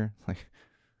tiger. It's like,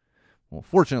 well,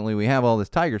 fortunately we have all this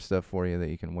tiger stuff for you that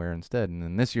you can wear instead. And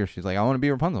then this year she's like, I want to be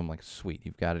Rapunzel. I'm like, sweet,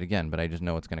 you've got it again, but I just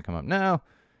know it's going to come up now.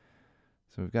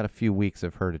 So we've got a few weeks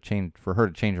of her to change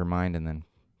her mind and then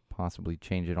possibly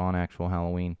change it on actual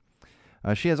Halloween.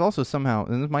 She has also somehow,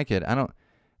 and this is my kid,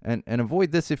 and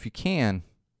avoid this if you can,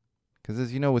 because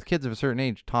as you know, with kids of a certain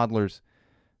age, toddlers,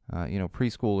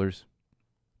 preschoolers,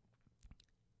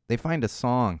 they find a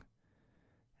song,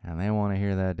 and they want to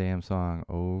hear that damn song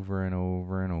over and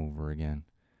over and over again.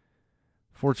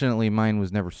 Fortunately, mine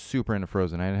was never super into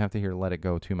Frozen. I didn't have to hear Let It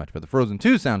Go too much, but the Frozen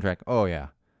 2 soundtrack, oh yeah,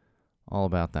 all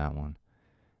about that one.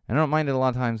 I don't mind it a lot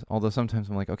of times, although sometimes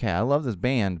I'm like, okay, I love this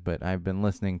band, but I've been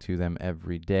listening to them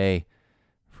every day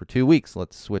for 2 weeks.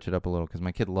 Let's switch it up a little, because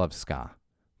my kid loves ska.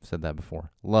 I've said that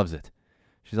before. Loves it.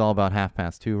 She's all about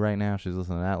 2:30 right now. She's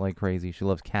listening to that like crazy. She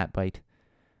loves Catbite.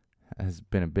 Has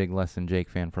been a big Less Than Jake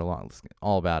fan for a long,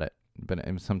 all about it. But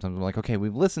sometimes I'm like, okay,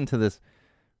 we've listened to this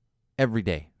every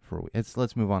day for a week.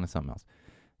 Let's move on to something else.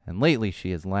 And lately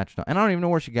she has latched on, and I don't even know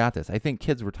where she got this. I think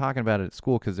kids were talking about it at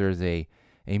school because there's a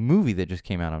movie that just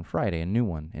came out on Friday, a new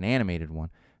one, an animated one,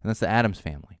 and that's the Addams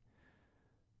Family.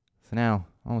 So now,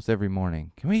 almost every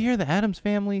morning, can we hear the Addams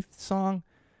Family song?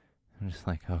 I'm just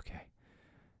like, okay.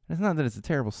 It's not that it's a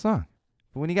terrible song,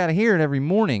 but when you got to hear it every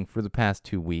morning for the past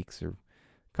 2 weeks or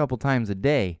a couple times a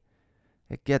day,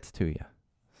 it gets to you.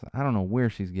 So I don't know where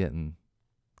she's getting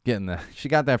that. She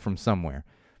got that from somewhere.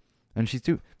 And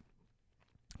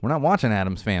we're not watching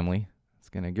Addams Family. It's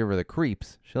going to give her the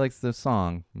creeps. She likes the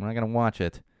song. We're not going to watch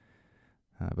it.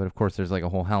 But of course, there's like a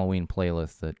whole Halloween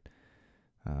playlist that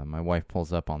my wife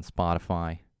pulls up on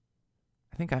Spotify.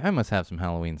 I think I must have some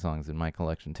Halloween songs in my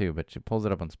collection too, but she pulls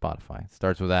it up on Spotify. It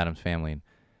starts with Addams Family and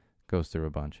goes through a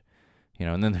bunch.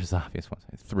 And then there's obvious ones.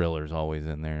 Thriller's always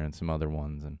in there and some other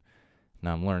ones. And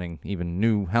now I'm learning even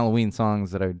new Halloween songs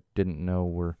that I didn't know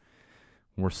were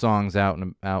songs out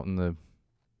in the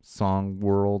song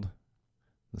world.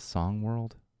 The song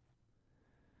world?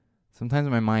 Sometimes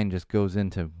my mind just goes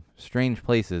into strange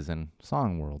places in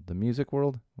song world, the music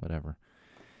world, whatever.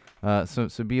 So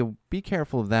be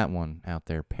careful of that one out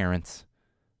there, parents.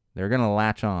 They're going to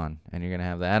latch on, and you're going to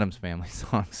have the Addams Family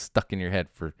song stuck in your head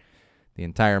for the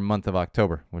entire month of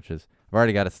October, which is, I've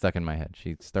already got it stuck in my head.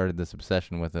 She started this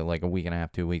obsession with it like a week and a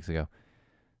half, 2 weeks ago.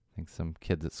 I think some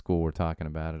kids at school were talking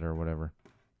about it or whatever.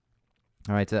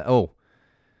 All right,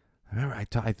 remember,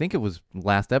 I think it was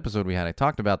last episode we had, I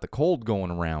talked about the cold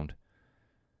going around.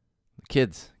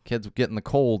 Kids getting the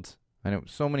colds. I know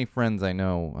so many friends I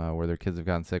know where their kids have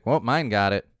gotten sick. Well, mine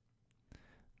got it.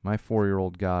 My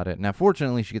 4-year-old got it. Now,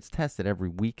 fortunately, she gets tested every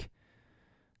week.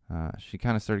 She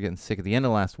kind of started getting sick at the end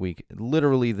of last week.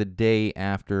 Literally the day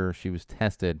after she was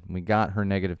tested, we got her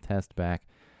negative test back.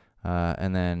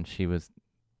 And then she was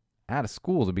out of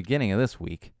school the beginning of this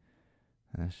week.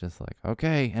 And it's just like,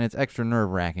 okay. And it's extra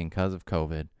nerve-wracking because of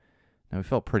COVID. And we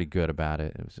felt pretty good about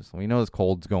it. It was just, we know this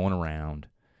cold's going around.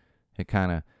 It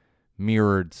kind of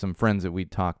mirrored some friends that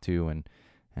we'd talked to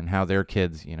and how their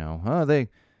kids,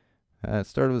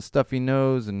 Started with stuffy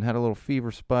nose and had a little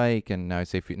fever spike, and now I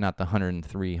say not the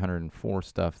 103, 104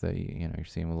 stuff that you're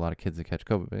seeing with a lot of kids that catch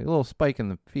COVID, but a little spike in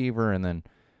the fever, and then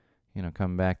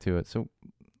come back to it. So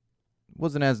it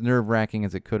wasn't as nerve-wracking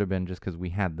as it could have been, just because we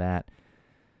had that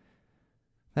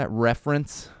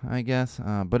reference, I guess.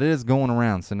 But it is going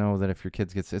around, so know that if your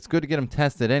kids it's good to get them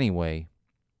tested anyway.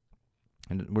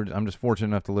 And I'm just fortunate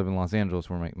enough to live in Los Angeles,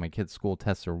 where my kids' school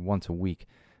tests are once a week.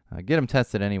 Get them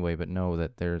tested anyway, but know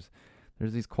that there's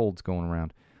these colds going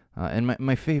around. And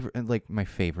my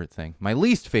favorite thing, my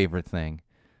least favorite thing,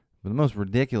 but the most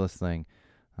ridiculous thing,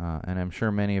 and I'm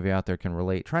sure many of you out there can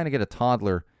relate, trying to get a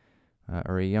toddler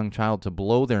or a young child to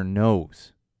blow their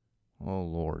nose. Oh,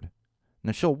 Lord.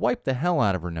 Now, she'll wipe the hell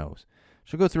out of her nose.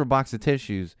 She'll go through a box of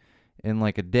tissues in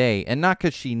like a day, and not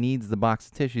because she needs the box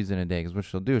of tissues in a day, because what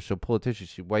she'll do is she'll pull a tissue,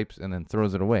 she wipes, and then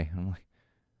throws it away. I'm like,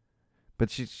 but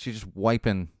she's just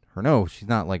wiping her nose. She's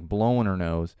not like blowing her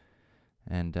nose.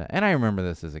 And I remember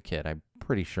this as a kid. I'm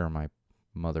pretty sure my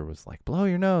mother was like, blow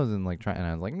your nose, and like trying, and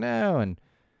I was like, no, and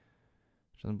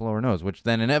she doesn't blow her nose, which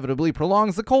then inevitably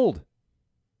prolongs the cold.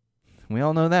 We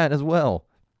all know that as well.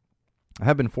 I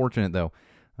have been fortunate though,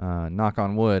 knock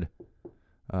on wood,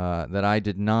 that I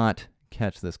did not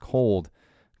catch this cold,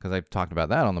 because I've talked about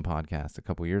that on the podcast a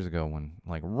couple years ago, when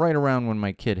like right around when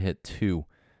my kid hit 2,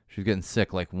 she was getting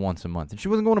sick like once a month, and she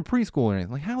wasn't going to preschool or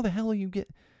anything. Like, how the hell are you get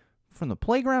from the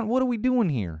playground? What are we doing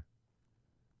here?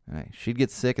 She'd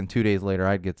get sick, and 2 days later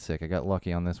I'd get sick. I got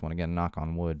lucky on this one, again, knock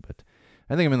on wood, but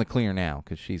I think I'm in the clear now,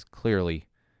 because she's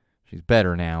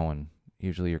better now, and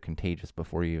usually you're contagious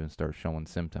before you even start showing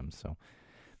symptoms, so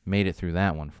made it through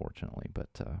that one, fortunately.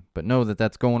 But know that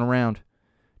that's going around.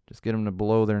 Just get them to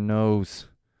blow their nose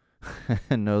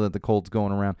and know that the cold's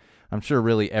going around. I'm sure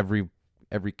really every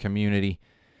community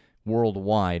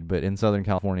worldwide, but in Southern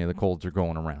California, the colds are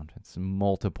going around. It's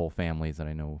multiple families that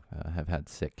I know have had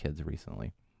sick kids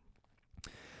recently.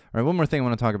 All right, one more thing I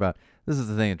want to talk about. This is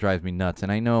the thing that drives me nuts,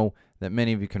 and I know that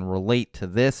many of you can relate to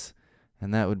this,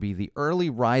 and that would be the early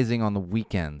rising on the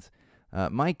weekends.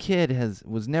 My kid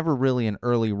was never really an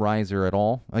early riser at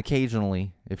all.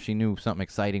 Occasionally, if she knew something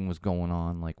exciting was going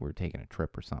on, like we're taking a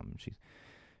trip or something,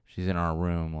 she's in our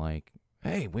room like,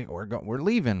 hey, we're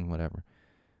leaving, whatever.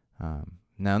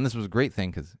 Now, and this was a great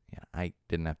thing, because I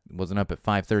wasn't up at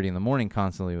 5:30 in the morning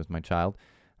constantly with my child.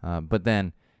 But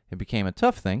then it became a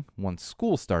tough thing once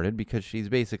school started, because she's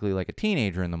basically like a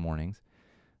teenager in the mornings.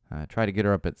 Try to get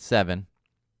her up at 7,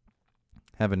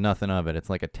 having nothing of it. It's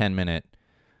like a 10-minute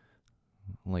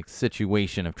like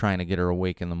situation of trying to get her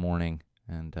awake in the morning.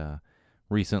 And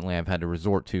recently I've had to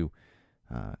resort to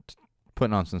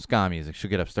putting on some ska music. She'll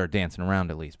get up, start dancing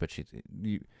around at least, but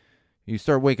you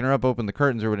start waking her up, open the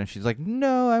curtains or whatever, and she's like,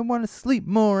 no, I want to sleep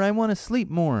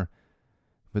more.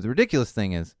 But the ridiculous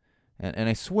thing is, and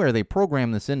I swear they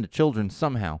program this into children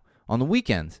somehow, on the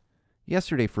weekends.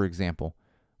 Yesterday, for example,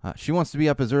 she wants to be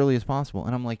up as early as possible.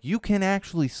 And I'm like, you can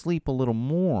actually sleep a little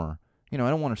more. I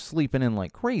don't want her sleeping in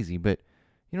like crazy, but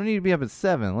you don't need to be up at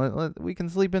 7. We can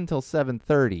sleep until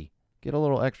 7:30. Get a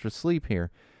little extra sleep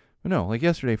here. But no, like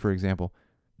yesterday, for example,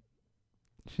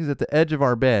 she's at the edge of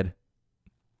our bed,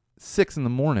 6 in the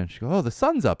morning. She goes, oh, the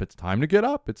sun's up. It's time to get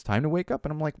up. It's time to wake up.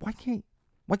 And I'm like, why can't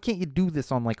you do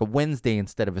this on like a Wednesday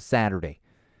instead of a Saturday?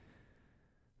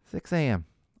 6 a.m.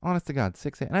 Honest to God,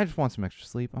 6 a.m. And I just want some extra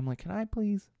sleep. I'm like, can I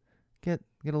please get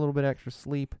a little bit extra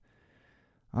sleep?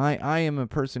 I am a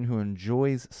person who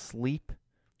enjoys sleep.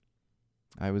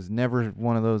 I was never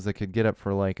one of those that could get up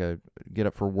for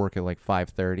work at like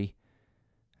 5:30.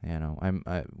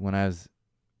 When I was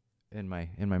in my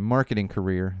marketing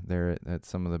career there at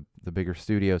some of the bigger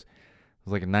studios, it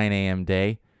was like a 9 a.m.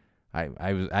 day.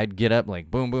 I'd get up like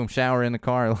boom boom, shower in the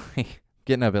car, like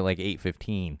getting up at like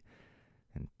 8:15,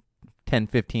 and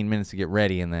 10-15 minutes to get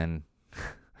ready, and then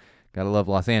gotta love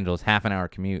Los Angeles, half an hour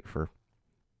commute for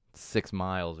 6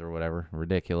 miles or whatever,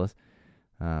 ridiculous.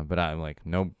 But I'm like,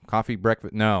 no coffee,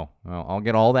 breakfast, no. I'll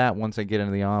get all that once I get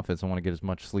into the office. I want to get as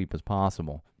much sleep as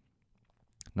possible.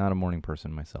 Not a morning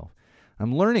person myself.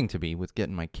 I'm learning to be with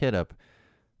getting my kid up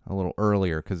a little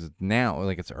earlier, because now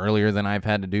like it's earlier than I've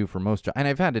had to do for most jobs. And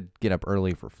I've had to get up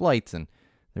early for flights, and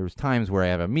there was times where I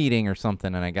have a meeting or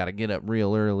something and I got to get up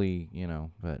real early,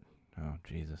 but oh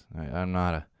Jesus, I'm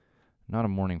not a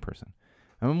morning person.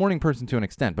 I'm a morning person to an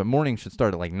extent, but morning should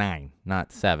start at like 9,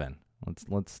 not 7.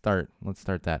 Let's start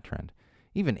that trend.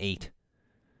 Even 8,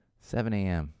 7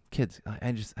 a.m. Kids,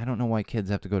 I don't know why kids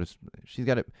have to go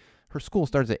to. Her school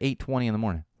starts at 8:20 in the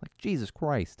morning. Like, Jesus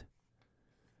Christ.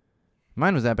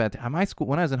 Mine was that bad. At my school,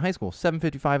 when I was in high school,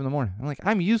 7:55 in the morning. I'm like,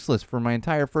 I'm useless for my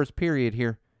entire first period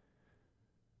here.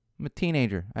 I'm a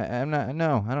teenager. I'm not.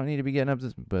 No, I don't need to be getting up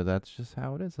this. But that's just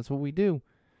how it is. That's what we do.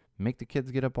 Make the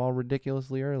kids get up all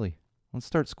ridiculously early. Let's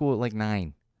start school at like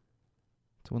 9.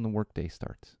 That's when the workday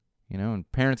starts.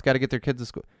 And parents got to get their kids to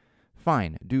school.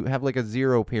 Fine. Do have like a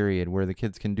 0 period where the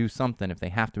kids can do something if they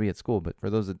have to be at school. But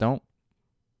for those that don't,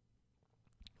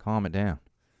 calm it down.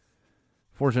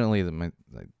 Fortunately, it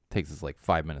takes us like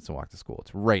 5 minutes to walk to school.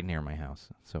 It's right near my house,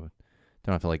 so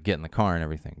don't have to like get in the car and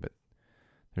everything. But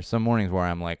there's some mornings where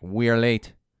I'm like, we are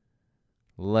late.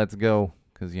 Let's go.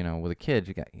 Because, with a kid,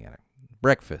 you got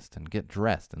breakfast and get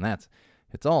dressed. And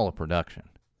it's all a production.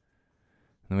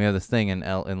 And we have this thing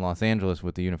in Los Angeles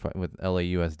with with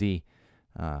LAUSD.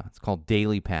 It's called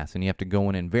Daily Pass. And you have to go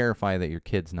in and verify that your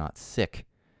kid's not sick.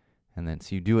 And then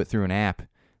so you do it through an app.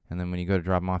 And then when you go to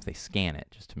drop them off, they scan it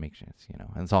just to make sure it's,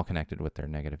 and it's all connected with their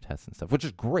negative tests and stuff, which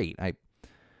is great. But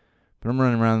I'm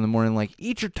running around in the morning like,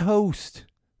 eat your toast.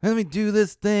 Let me do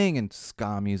this thing. And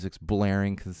ska music's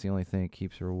blaring because it's the only thing that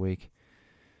keeps her awake.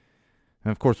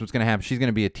 And of course, what's going to happen, she's going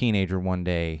to be a teenager one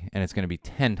day, and it's going to be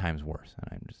 10 times worse. And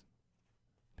I'm just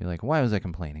be like, why was I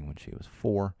complaining when she was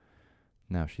 4?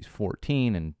 Now she's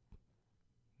 14, and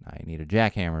I need a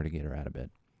jackhammer to get her out of bed.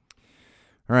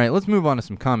 All right, let's move on to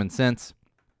some common sense.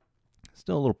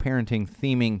 Still a little parenting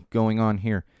theming going on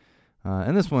here.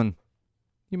 And this one,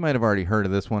 you might have already heard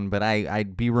of this one, but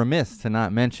I'd be remiss to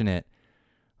not mention it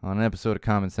on an episode of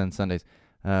Common Sense Sundays.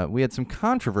 We had some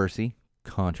controversy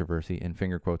in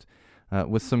finger quotes,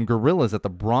 with some gorillas at the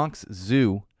Bronx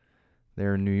Zoo.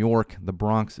 There in New York, the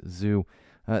Bronx Zoo.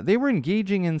 They were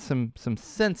engaging in some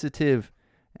sensitive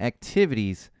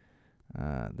activities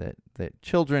that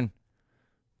children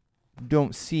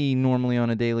don't see normally on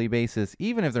a daily basis,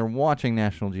 even if they're watching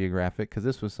National Geographic, because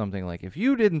this was something like, if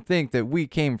you didn't think that we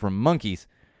came from monkeys,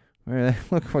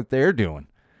 look what they're doing.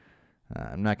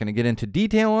 I'm not going to get into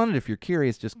detail on it. If you're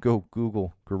curious, just go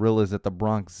Google gorillas at the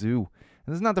Bronx Zoo.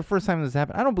 And this is not the first time this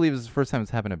happened. I don't believe this is the first time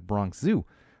it's happened at Bronx Zoo,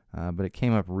 but it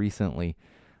came up recently.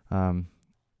 And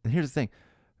here's the thing.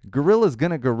 Gorilla's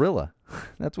gonna gorilla.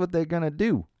 That's what they're gonna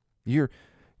do. You're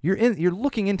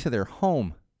looking into their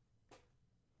home.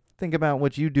 Think about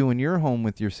what you do in your home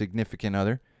with your significant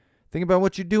other. Think about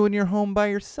what you do in your home by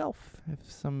yourself.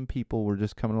 If some people were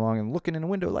just coming along and looking in a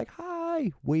window like,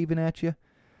 hi, waving at you.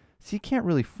 So you can't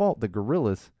really fault the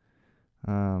gorillas.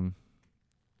 Not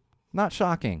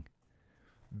shocking.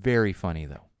 Very funny,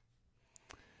 though.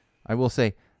 I will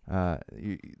say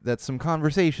that's some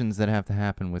conversations that have to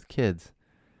happen with kids.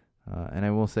 And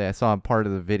I will say I saw part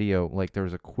of the video, like there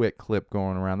was a quick clip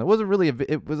going around. That wasn't really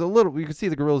it was a little, you could see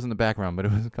the gorillas in the background, but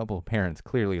it was a couple of parents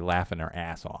clearly laughing their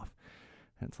ass off.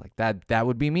 And it's like, that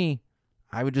would be me.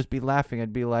 I would just be laughing.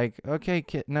 I'd be like, okay,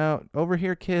 kid, no, over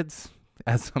here, kids,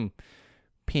 as I'm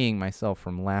peeing myself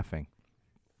from laughing.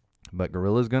 But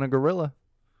gorilla's gonna gorilla.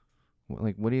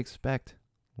 Like, what do you expect?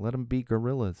 Let them be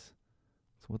gorillas.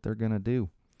 That's what they're gonna do.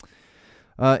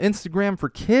 Instagram for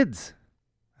kids.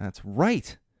 That's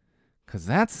right. Because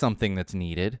that's something that's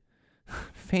needed.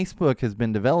 Facebook has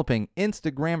been developing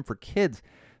Instagram for kids.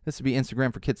 This would be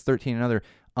Instagram for kids 13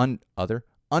 and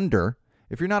under.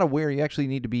 If you're not aware, you actually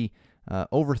need to be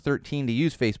over 13 to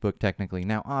use Facebook technically.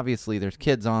 Now, obviously, there's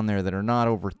kids on there that are not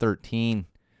over 13.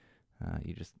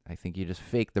 I think you just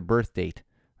fake the birth date.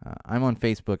 I'm on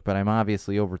Facebook, but I'm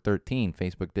obviously over 13.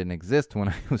 Facebook didn't exist when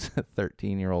I was a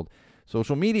 13-year-old.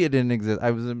 Social media didn't exist.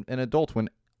 I was an adult when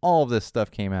all of this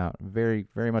stuff came out. Very,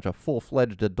 very much a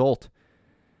full-fledged adult.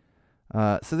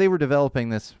 So they were developing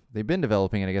this. They've been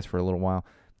developing it, I guess, for a little while.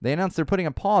 They announced they're putting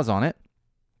a pause on it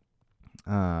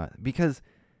because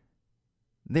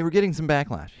they were getting some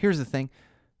backlash. Here's the thing.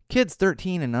 Kids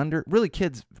 13 and under, really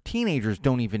teenagers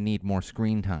don't even need more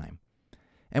screen time.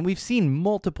 And we've seen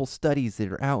multiple studies that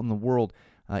are out in the world,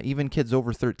 even kids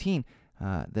over 13,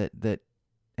 that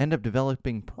end up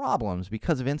developing problems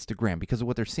because of Instagram, because of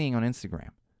what they're seeing on Instagram.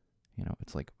 You know,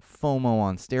 it's like FOMO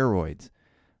on steroids,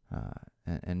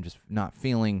 and just not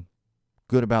feeling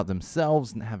good about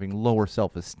themselves and having lower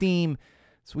self-esteem.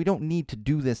 So we don't need to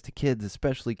do this to kids,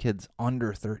 especially kids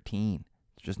under 13.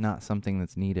 It's just not something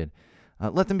that's needed.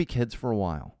 Let them be kids for a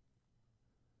while.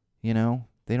 You know,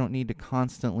 they don't need to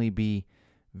constantly be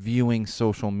viewing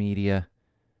social media,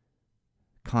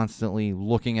 constantly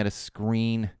looking at a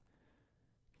screen.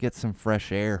 Get some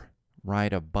fresh air,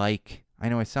 ride a bike. I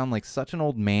know I sound like such an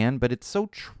old man, but it's so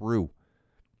true.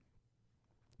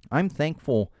 I'm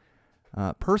thankful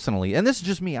personally, and this is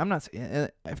just me.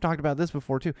 I've talked about this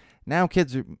before too. Now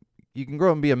kids, you can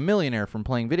grow up and be a millionaire from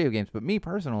playing video games, but me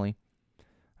personally,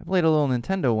 I played a little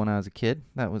Nintendo when I was a kid.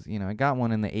 That was, I got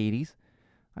one in the 80s.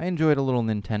 I enjoyed a little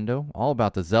Nintendo, all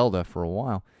about the Zelda for a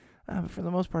while. But for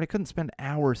the most part, I couldn't spend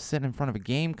hours sitting in front of a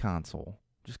game console.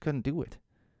 Just couldn't do it.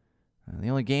 The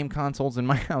only game consoles in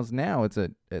my house now, it's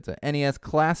a NES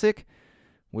Classic,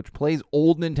 which plays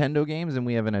old Nintendo games, and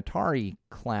we have an Atari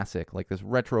Classic, like this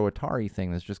retro Atari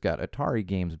thing that's just got Atari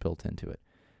games built into it.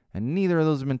 And neither of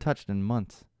those have been touched in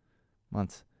months.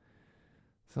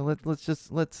 So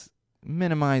let's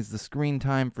minimize the screen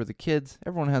time for the kids.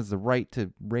 Everyone has the right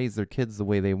to raise their kids the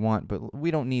way they want, but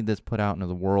we don't need this put out into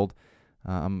the world.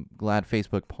 I'm glad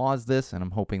Facebook paused this, and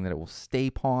I'm hoping that it will stay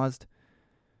paused.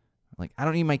 Like, I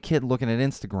don't need my kid looking at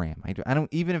Instagram. I don't,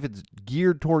 even if it's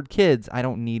geared toward kids, I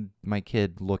don't need my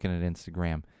kid looking at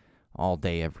Instagram all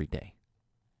day, every day.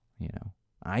 You know,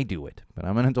 I do it, but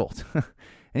I'm an adult.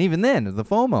 And even then, the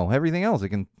FOMO, everything else, it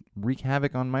can wreak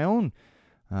havoc on my own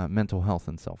mental health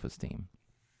and self-esteem.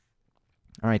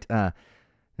 All right. Now,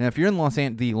 if you're in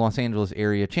the Los Angeles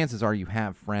area, chances are you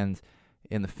have friends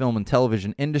in the film and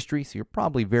television industry, so you're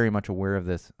probably very much aware of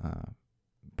this.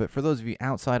 But for those of you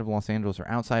outside of Los Angeles or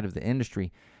outside of the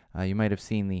industry, you might have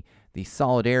seen the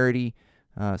solidarity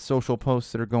social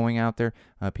posts that are going out there.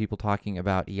 People talking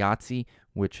about IATSE,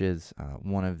 which is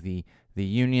one of the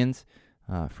unions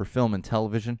for film and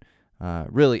television.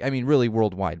 Really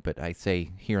worldwide, but I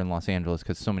say here in Los Angeles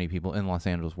because so many people in Los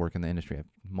Angeles work in the industry. I have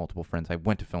multiple friends. I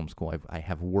went to film school. I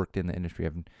have worked in the industry.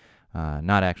 I'm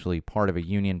not actually part of a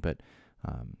union, but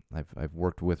I've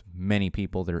worked with many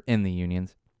people that are in the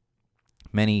unions.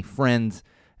 Many friends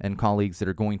and colleagues that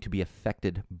are going to be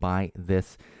affected by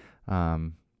this.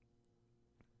 That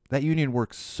union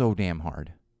works so damn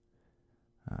hard.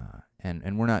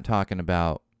 And we're not talking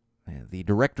about the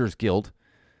Directors Guild,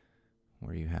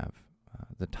 where you have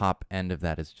the top end of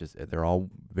that is just, they're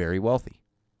all very wealthy.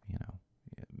 You know,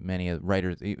 many of the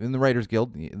writers, in the Writers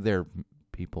Guild, they're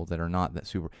people that are not that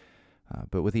super.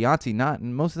 But with the IATSE,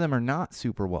 most of them are not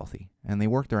super wealthy, and they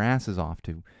work their asses off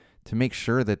to make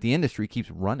sure that the industry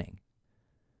keeps running.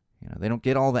 You know, they don't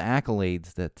get all the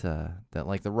accolades that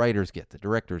like the writers get, the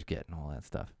directors get, and all that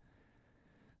stuff.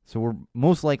 So we're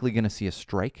most likely going to see a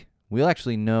strike. We'll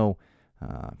actually know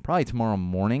probably tomorrow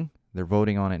morning. They're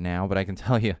voting on it now, but I can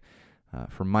tell you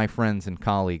from my friends and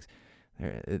colleagues,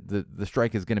 the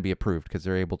strike is going to be approved because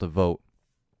they're able to vote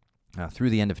through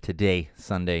the end of today,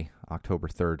 Sunday, October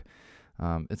 3rd.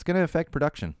 It's going to affect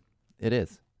production. It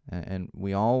is. And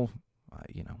we all,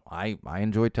 I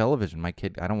enjoy television. My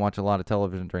kid, I don't watch a lot of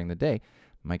television during the day.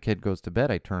 My kid goes to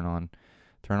bed, I turn on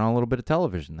a little bit of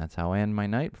television. That's how I end my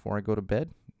night before I go to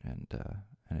bed. And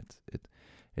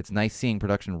it's nice seeing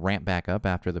production ramp back up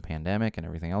after the pandemic and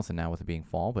everything else, and now with it being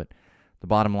fall. But the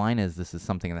bottom line is this is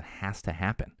something that has to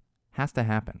happen.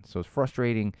 So as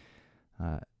frustrating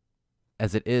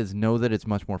as it is, know that it's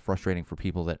much more frustrating for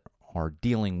people that are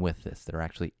dealing with this, that are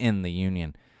actually in the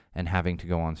union and having to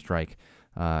go on strike.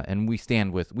 And we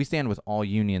stand with all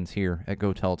unions here at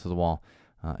Go Tell It to the Wall,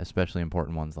 especially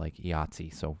important ones like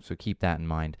IATSE. So keep that in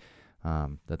mind,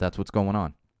 that's what's going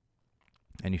on.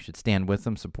 And you should stand with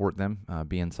them, support them,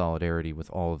 be in solidarity with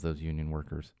all of those union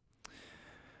workers.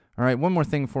 All right, one more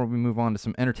thing before we move on to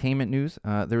some entertainment news.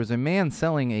 There was a man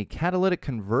selling a catalytic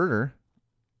converter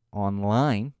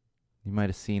online. You might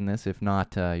have seen this. If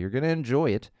not, you're going to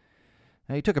enjoy it.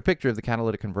 He took a picture of the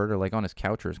catalytic converter like on his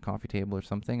couch or his coffee table or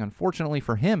something. Unfortunately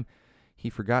for him, he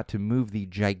forgot to move the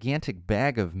gigantic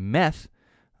bag of meth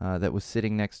that was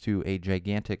sitting next to a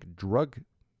gigantic drug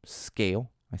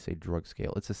scale. I say drug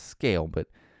scale. It's a scale, but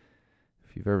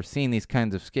if you've ever seen these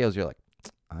kinds of scales, you're like,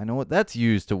 I know what that's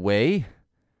used to weigh.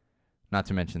 Not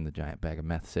to mention the giant bag of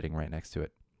meth sitting right next to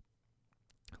it.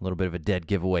 A little bit of a dead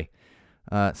giveaway.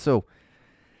 So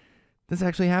this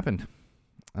actually happened.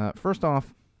 First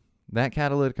off, that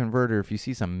catalytic converter, if you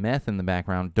see some meth in the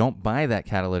background, don't buy that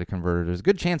catalytic converter. There's a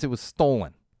good chance it was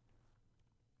stolen.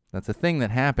 That's a thing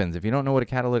that happens. If you don't know what a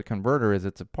catalytic converter is,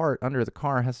 it's a part under the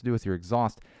car. It has to do with your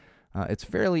exhaust. It's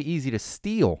fairly easy to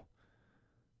steal.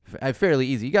 Fairly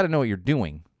easy. You got to know what you're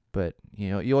doing. But,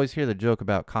 you always hear the joke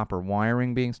about copper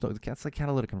wiring being stolen. That's like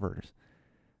catalytic converters.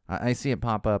 I see it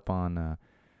pop up on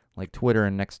like Twitter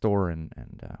and Nextdoor, and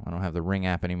I don't have the Ring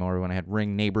app anymore. When I had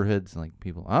Ring Neighborhoods, like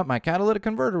people, my catalytic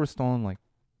converter was stolen. Like,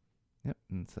 yep,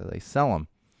 and so they sell them.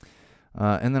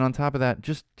 And then on top of that,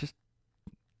 just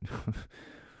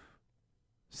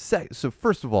so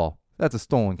first of all, that's a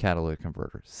stolen catalytic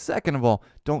converter. Second of all,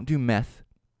 don't do meth.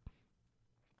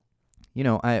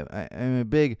 I'm a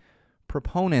big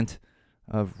proponent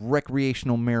of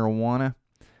recreational marijuana.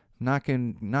 Not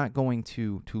going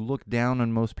to look down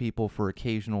on most people for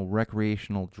occasional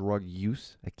recreational drug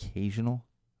use. Occasional,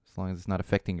 as long as it's not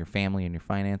affecting your family and your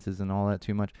finances and all that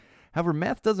too much. However,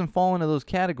 meth doesn't fall into those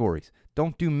categories.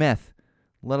 Don't do meth,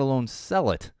 let alone sell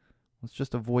it Let's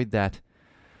just avoid that.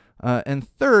 And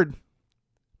third,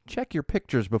 check your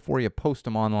pictures before you post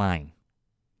them online.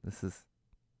 This is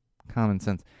common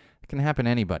sense. It can happen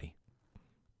to anybody.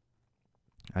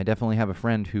 I definitely have a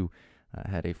friend who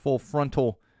had a full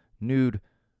frontal nude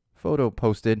photo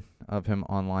posted of him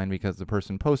online because the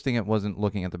person posting it wasn't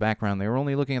looking at the background. They were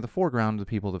only looking at the foreground of the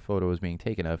people the photo was being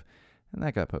taken of, and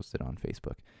that got posted on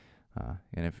Facebook.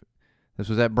 And if this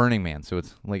was at Burning Man, so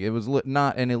it's like it was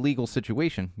not an illegal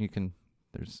situation. You can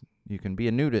be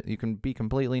a nude, you can be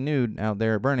completely nude out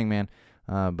there at Burning Man,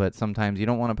 but sometimes you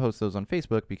don't want to post those on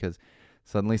Facebook because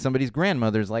suddenly somebody's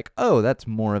grandmother's like, oh, that's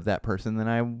more of that person than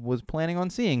I was planning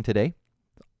on seeing today.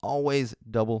 Always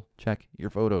double check your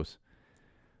photos.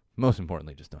 Most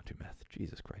importantly, just don't do meth.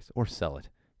 Jesus Christ. Or sell it.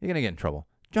 You're going to get in trouble.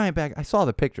 Giant bag. I saw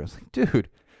the picture. I was like, dude, it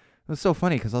was so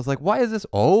funny because I was like, why is this?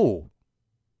 Oh,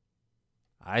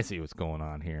 I see what's going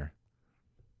on here.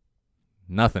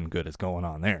 Nothing good is going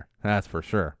on there. That's for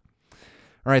sure.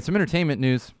 All right, some entertainment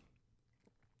news.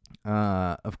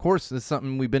 Of course, this is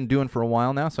something we've been doing for a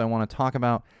while now, so I want to talk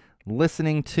about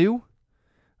listening to.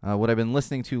 What I've been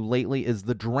listening to lately is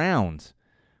The Drowns.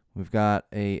 We've got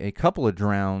a couple of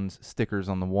Drowns stickers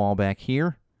on the wall back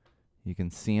here. You can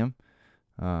see them.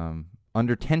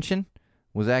 Under Tension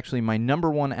was actually my number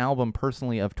one album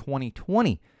personally of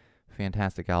 2020.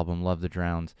 Fantastic album. Love The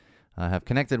Drowns. Have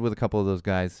connected with a couple of those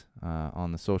guys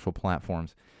on the social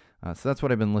platforms. So that's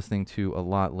what I've been listening to a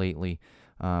lot lately.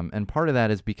 And part of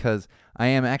that is because I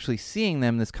am actually seeing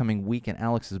them this coming week in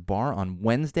Alex's Bar on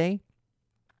Wednesday.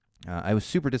 I was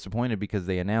super disappointed because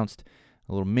they announced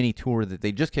a little mini tour that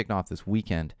they just kicked off this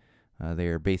weekend. They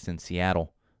are based in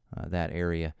Seattle, that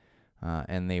area.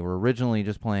 And they were originally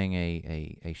just playing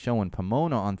a show in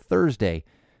Pomona on Thursday,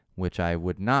 which I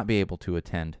would not be able to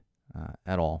attend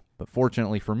at all. But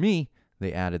fortunately for me,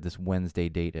 they added this Wednesday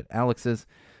date at Alex's.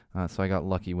 So I got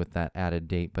lucky with that added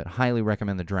date. But highly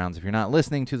recommend The Drowns. If you're not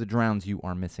listening to The Drowns, you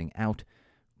are missing out.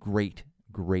 Great,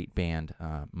 great band.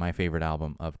 My favorite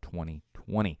album of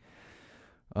 2020.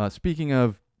 Speaking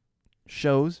of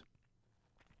shows,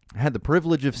 I had the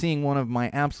privilege of seeing one of my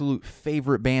absolute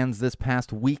favorite bands this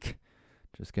past week.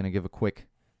 Just going to give a quick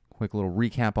little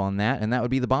recap on that, and that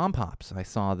would be the Bomb Pops. I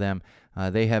saw them.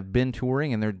 They have been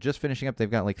touring, and they're just finishing up.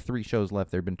 They've got like 3 shows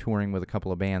left. They've been touring with a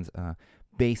couple of bands.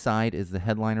 Bayside is the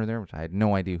headliner there, which I had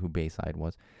no idea who Bayside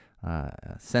was.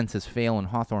 Census Fail and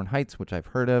Hawthorne Heights, which I've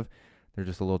heard of. They're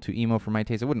just a little too emo for my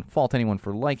taste. I wouldn't fault anyone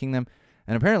for liking them.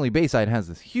 And apparently Bayside has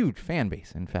this huge fan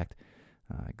base. In fact,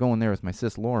 going there with my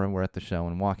sis Laura, we're at the show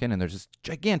and walk in, and there's this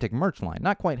gigantic merch line.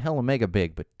 Not quite hella mega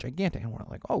big, but gigantic. And we're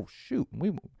like, oh, shoot,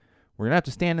 we're going to have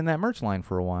to stand in that merch line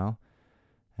for a while.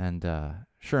 And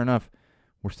sure enough,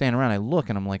 we're standing around. I look,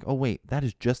 and I'm like, oh, wait, that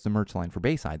is just the merch line for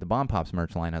Bayside. The Bomb Pops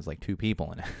merch line has like 2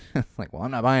 people in it. It's like, well,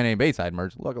 I'm not buying any Bayside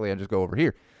merch. Luckily, I just go over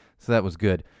here. So that was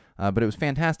good. But it was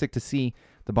fantastic to see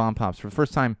the Bomb Pops for the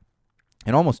first time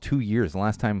in almost 2 years. The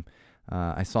last time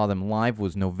I saw them live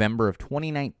was November of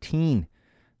 2019.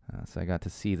 So I got to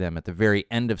see them at the very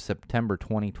end of September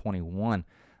 2021.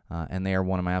 And they are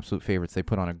one of my absolute favorites. They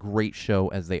put on a great show,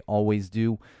 as they always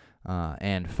do.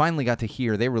 And finally got to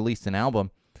hear, they released an album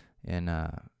in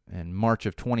March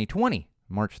of 2020,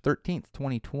 March 13th,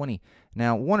 2020.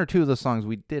 Now, 1 or 2 of those songs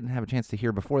we didn't have a chance to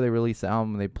hear before they released the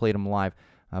album. They played them live,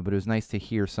 but it was nice to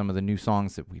hear some of the new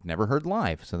songs that we'd never heard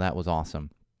live, so that was awesome,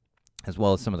 as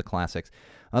well as some of the classics.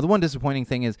 The one disappointing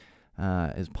thing is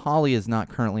Polly is not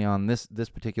currently on this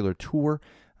particular tour,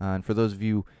 and for those of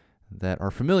you that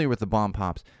are familiar with the Bomb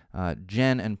Pops,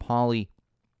 Jen and Polly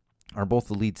are both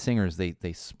the lead singers.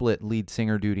 They split lead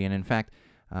singer duty, and in fact,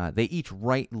 they each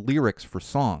write lyrics for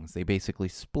songs. They basically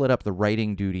split up the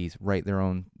writing duties, write their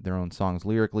own songs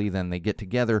lyrically. Then they get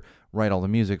together, write all the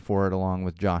music for it, along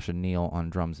with Josh and Neil on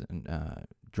drums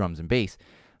and bass.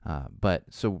 But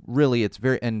so really, it's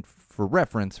very, and for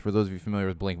reference, for those of you familiar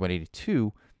with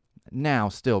Blink-182, now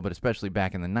still, but especially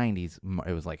back in the 90s,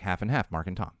 it was like half and half, Mark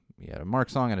and Tom. You had a Mark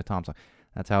song and a Tom song.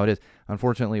 That's how it is.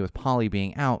 Unfortunately, with Polly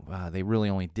being out, they really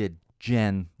only did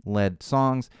Jen-led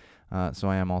songs. So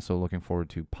I am also looking forward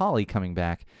to Polly coming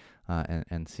back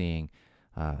and seeing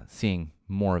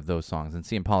more of those songs and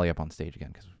seeing Polly up on stage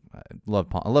again, because I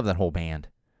love that whole band.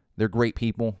 They're great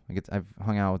people. I've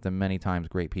hung out with them many times.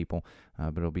 Great people.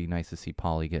 But it'll be nice to see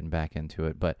Polly getting back into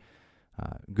it. But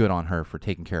good on her for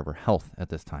taking care of her health at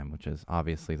this time, which is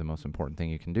obviously the most important thing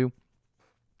you can do.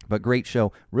 But great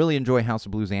show. Really enjoy House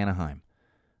of Blues Anaheim.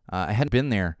 I hadn't been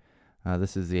there.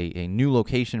 This is a new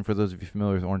location for those of you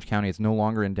familiar with Orange County. It's no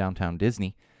longer in downtown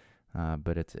Disney,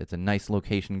 but it's a nice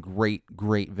location,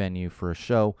 great venue for a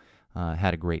show.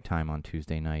 Had a great time on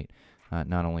Tuesday night,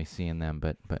 not only seeing them,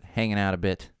 but hanging out a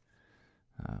bit.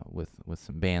 with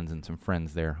some bands and some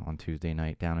friends there on Tuesday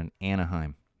night down in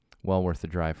Anaheim. Well worth the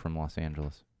drive from Los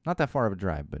Angeles. Not that far of a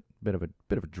drive, but bit of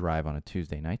a drive on a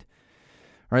Tuesday night.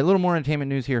 All right, a little more entertainment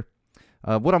news here.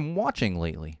 What I'm watching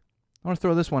lately. I want to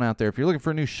throw this one out there. If you're looking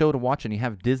for a new show to watch and you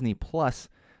have Disney Plus,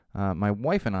 my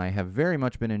wife and I have very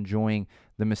much been enjoying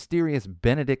The Mysterious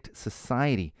Benedict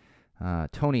Society.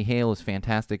 Tony Hale is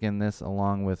fantastic in this,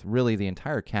 along with really the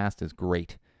entire cast is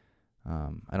great.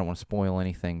 I don't want to spoil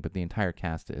anything, but the entire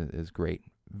cast is great.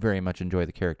 Very much enjoy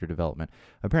the character development.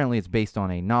 Apparently, it's based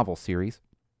on a novel series,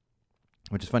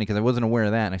 which is funny because I wasn't aware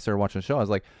of that, and I started watching the show. I was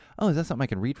like, oh, is that something I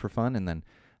can read for fun? And then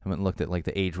I went and looked at like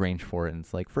the age range for it, and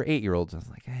it's like for 8-year-olds. I was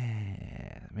like,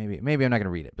 maybe I'm not going to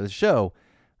read it. But the show,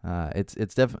 it's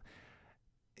definitely,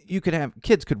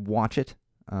 kids could watch it,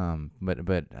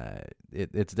 but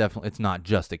it's definitely, it's not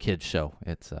just a kids show.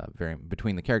 It's very,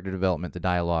 between the character development, the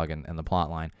dialogue, and the plot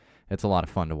line, it's a lot of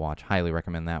fun to watch. Highly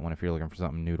recommend that one if you're looking for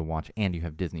something new to watch, and you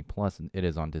have Disney Plus, and it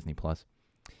is on Disney Plus.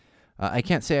 I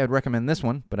can't say I'd recommend this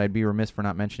one, but I'd be remiss for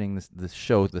not mentioning this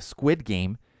show, The Squid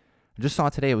Game. I just saw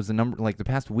today, it was the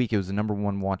past week, it was the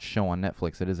 #1 watched show on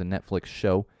Netflix. It is a Netflix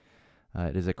show.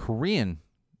 It is a Korean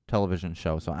television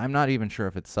show, so I'm not even sure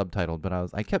if it's subtitled, but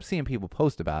I kept seeing people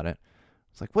post about it.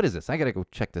 I was like, what is this? I got to go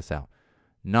check this out.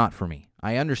 Not for me.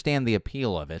 I understand the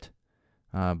appeal of it,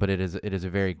 but it is a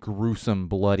very gruesome,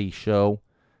 bloody show.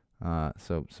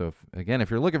 So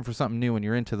if you're looking for something new and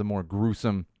you're into the more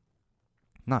gruesome,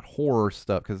 not horror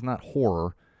stuff, because it's not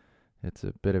horror, it's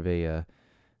a bit of a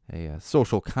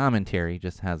social commentary,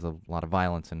 just has a lot of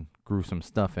violence and gruesome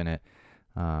stuff in it.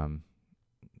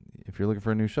 If you're looking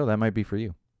for a new show, that might be for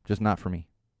you. Just not for me.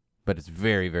 But it's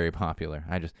very, very popular.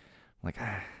 I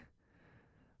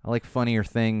like funnier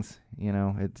things. You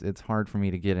know, it's hard for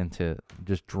me to get into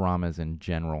just dramas in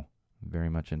general. I'm very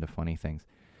much into funny things.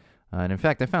 And in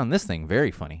fact, I found this thing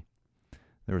very funny.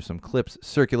 There were some clips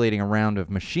circulating around of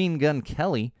Machine Gun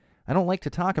Kelly. I don't like to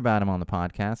talk about him on the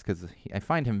podcast because I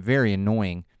find him very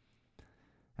annoying.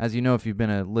 As you know, if you've been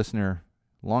a listener,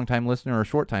 long-time listener or a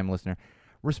short-time listener,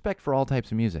 respect for all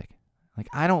types of music. Like,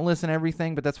 I don't listen to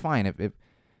everything, but that's fine.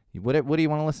 What do you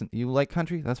want to listen? You like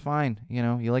country? That's fine. You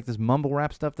know, you like this mumble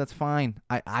rap stuff? That's fine.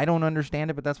 I don't understand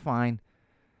it, but that's fine.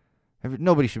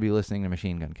 Nobody should be listening to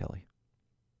Machine Gun Kelly.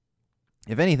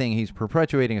 If anything, he's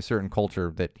perpetuating a certain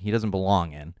culture that he doesn't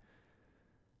belong in.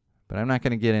 But I'm not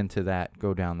going to get into that,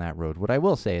 go down that road. What I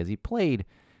will say is he played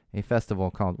a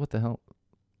festival called, what the hell?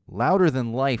 Louder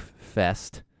Than Life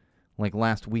Fest, like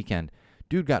last weekend.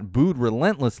 Dude got booed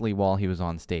relentlessly while he was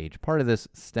on stage. Part of this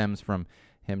stems from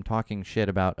him talking shit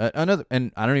about another,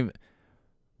 and I don't even,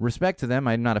 respect to them,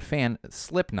 I'm not a fan,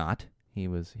 Slipknot. He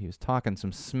was talking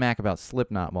some smack about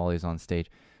Slipknot while he was on stage.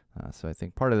 So I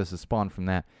think part of this is spawned from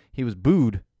that. He was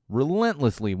booed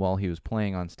relentlessly while he was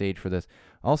playing on stage for this.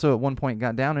 Also, at one point,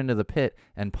 got down into the pit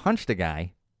and punched a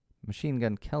guy. Machine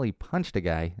Gun Kelly punched a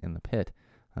guy in the pit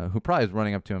who probably was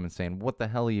running up to him and saying, "What the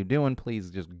hell are you doing?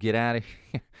 Please just get out of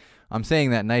here." I'm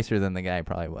saying that nicer than the guy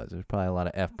probably was. There's probably a lot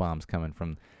of F-bombs coming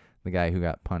from the guy who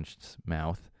got punched's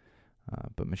mouth.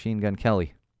 But Machine Gun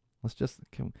Kelly,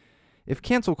 if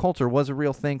cancel culture was a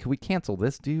real thing, could we cancel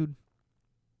this dude?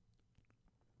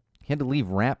 He had to leave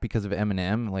rap because of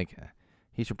Eminem. Like,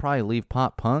 he should probably leave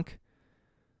pop punk.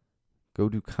 Go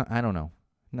do, I don't know.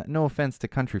 No offense to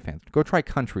country fans. Go try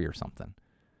country or something.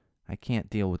 I can't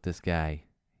deal with this guy,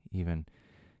 even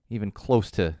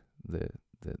close to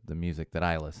the music that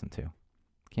I listen to.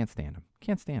 Can't stand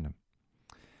him.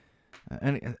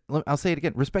 And I'll say it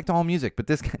again. Respect all music, but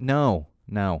this guy, no.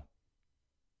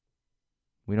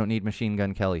 We don't need Machine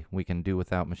Gun Kelly. We can do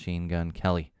without Machine Gun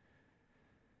Kelly.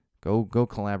 Go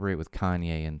collaborate with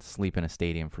Kanye and sleep in a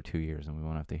stadium for 2 years, and we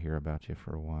won't have to hear about you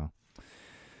for a while.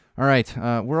 All right,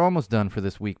 we're almost done for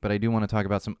this week, but I do want to talk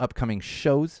about some upcoming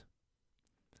shows.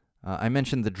 I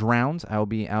mentioned the Drowns. I will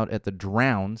be out at the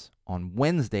Drowns on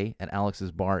Wednesday at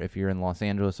Alex's Bar. If you're in Los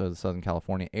Angeles or the Southern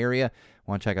California area,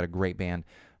 want to check out a great band,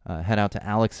 head out to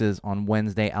Alex's on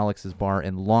Wednesday, Alex's Bar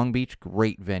in Long Beach.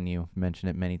 Great venue. Mentioned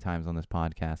it many times on this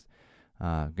podcast.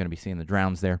 Going to be seeing the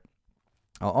Drowns there.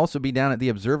 I'll also be down at the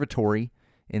Observatory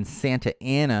in Santa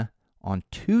Ana on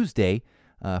Tuesday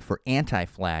for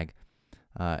Anti-Flag.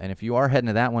 And if you are heading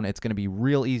to that one, it's going to be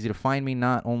real easy to find me,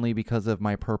 not only because of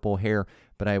my purple hair,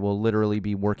 but I will literally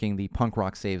be working the Punk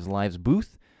Rock Saves Lives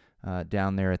booth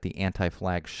down there at the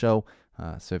Anti-Flag show.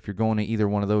 So if you're going to either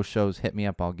one of those shows, hit me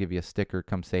up. I'll give you a sticker.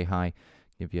 Come say hi.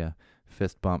 Give you a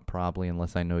fist bump probably,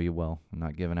 unless I know you well. I'm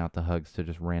not giving out the hugs to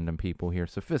just random people here.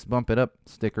 So fist bump it up,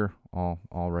 sticker, all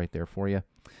right there for you.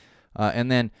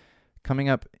 And then coming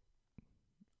up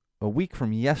a week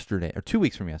from yesterday, or 2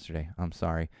 weeks from yesterday, I'm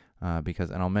sorry,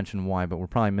 and I'll mention why, but we're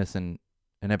probably missing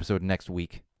an episode next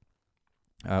week.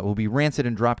 Will be Rancid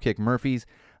and Dropkick Murphys.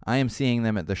 I am seeing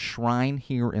them at the Shrine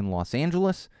here in Los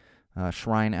Angeles.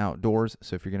 Shrine Outdoors.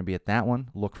 So if you're going to be at that one,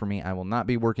 look for me. I will not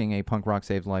be working a Punk Rock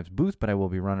Saves Lives booth, but I will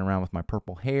be running around with my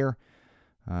purple hair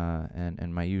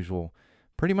and my usual,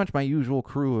 pretty much my usual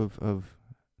crew of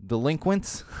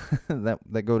delinquents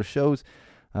that go to shows.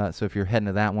 So if you're heading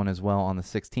to that one as well on the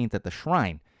 16th at the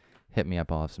Shrine, hit me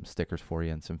up. I'll have some stickers for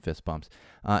you and some fist bumps.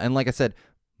 And like I said,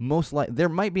 there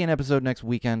might be an episode next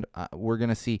weekend. We're going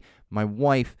to see. My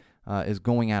wife is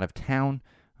going out of town,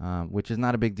 which is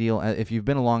not a big deal. If you've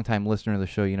been a long-time listener to the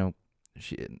show, you know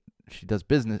she does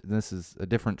business. This is a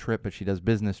different trip, but she does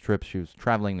business trips. She was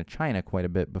traveling to China quite a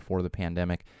bit before the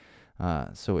pandemic,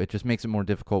 so it just makes it more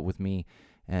difficult with me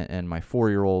and my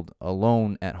 4-year-old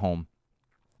alone at home,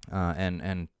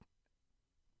 and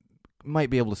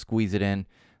might be able to squeeze it in,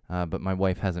 but my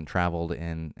wife hasn't traveled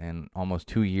in almost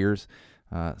 2 years.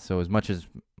 So as much as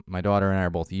my daughter and I are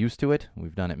both used to it,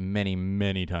 we've done it many,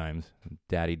 many times,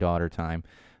 daddy-daughter time,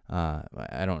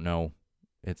 I don't know,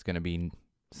 it's going to be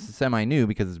semi-new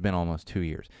because it's been almost 2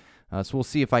 years. So we'll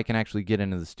see if I can actually get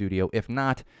into the studio. If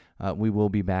not, we will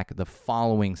be back the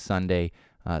following Sunday.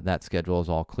 That schedule is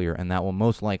all clear, and that will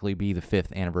most likely be the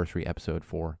 5th anniversary episode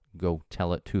for Go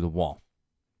Tell It to the Wall.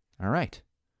 All right.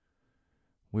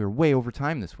 We were way over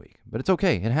time this week, but it's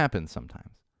okay. It happens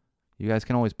sometimes. You guys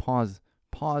can always pause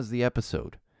the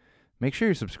episode. Make sure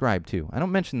you're subscribed too. I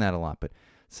don't mention that a lot, but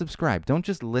subscribe. Don't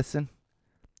just listen.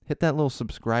 Hit that little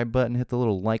subscribe button. Hit the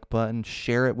little like button.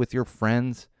 Share it with your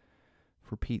friends.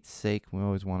 For Pete's sake, we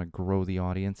always want to grow the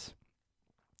audience.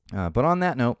 But on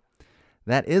that note,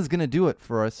 that is going to do it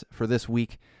for us for this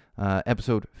week.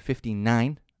 Episode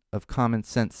 59 of Common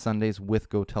Sense Sundays with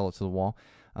Go Tell It to the Wall.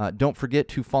 Don't forget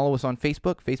to follow us on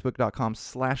Facebook,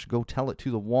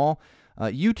 facebook.com/GoTellItToTheWall.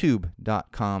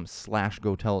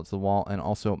 YouTube.com/GoTellItToTheWall, and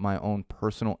also my own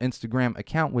personal Instagram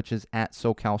account, which is at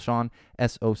SoCalSean,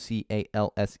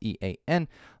 SoCalSean,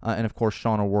 and of course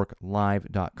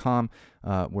SeanO'RourkeLive.com,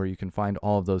 where you can find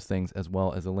all of those things, as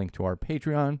well as a link to our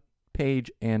Patreon page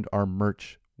and our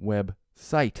merch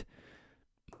website.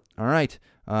 All right,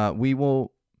 we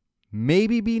will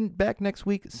maybe be back next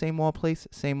week, same wall place,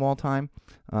 same wall time,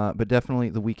 but definitely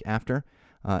the week after.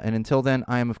 And until then,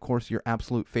 I am, of course, your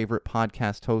absolute favorite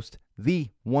podcast host,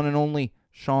 the one and only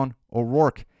Sean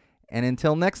O'Rourke. And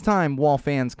until next time, wall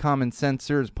fans, common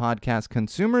sensors, podcast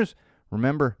consumers,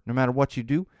 remember, no matter what you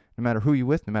do, no matter who you're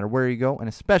with, no matter where you go, and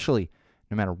especially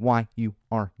no matter why you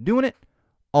are doing it,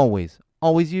 always,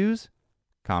 always use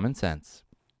common sense.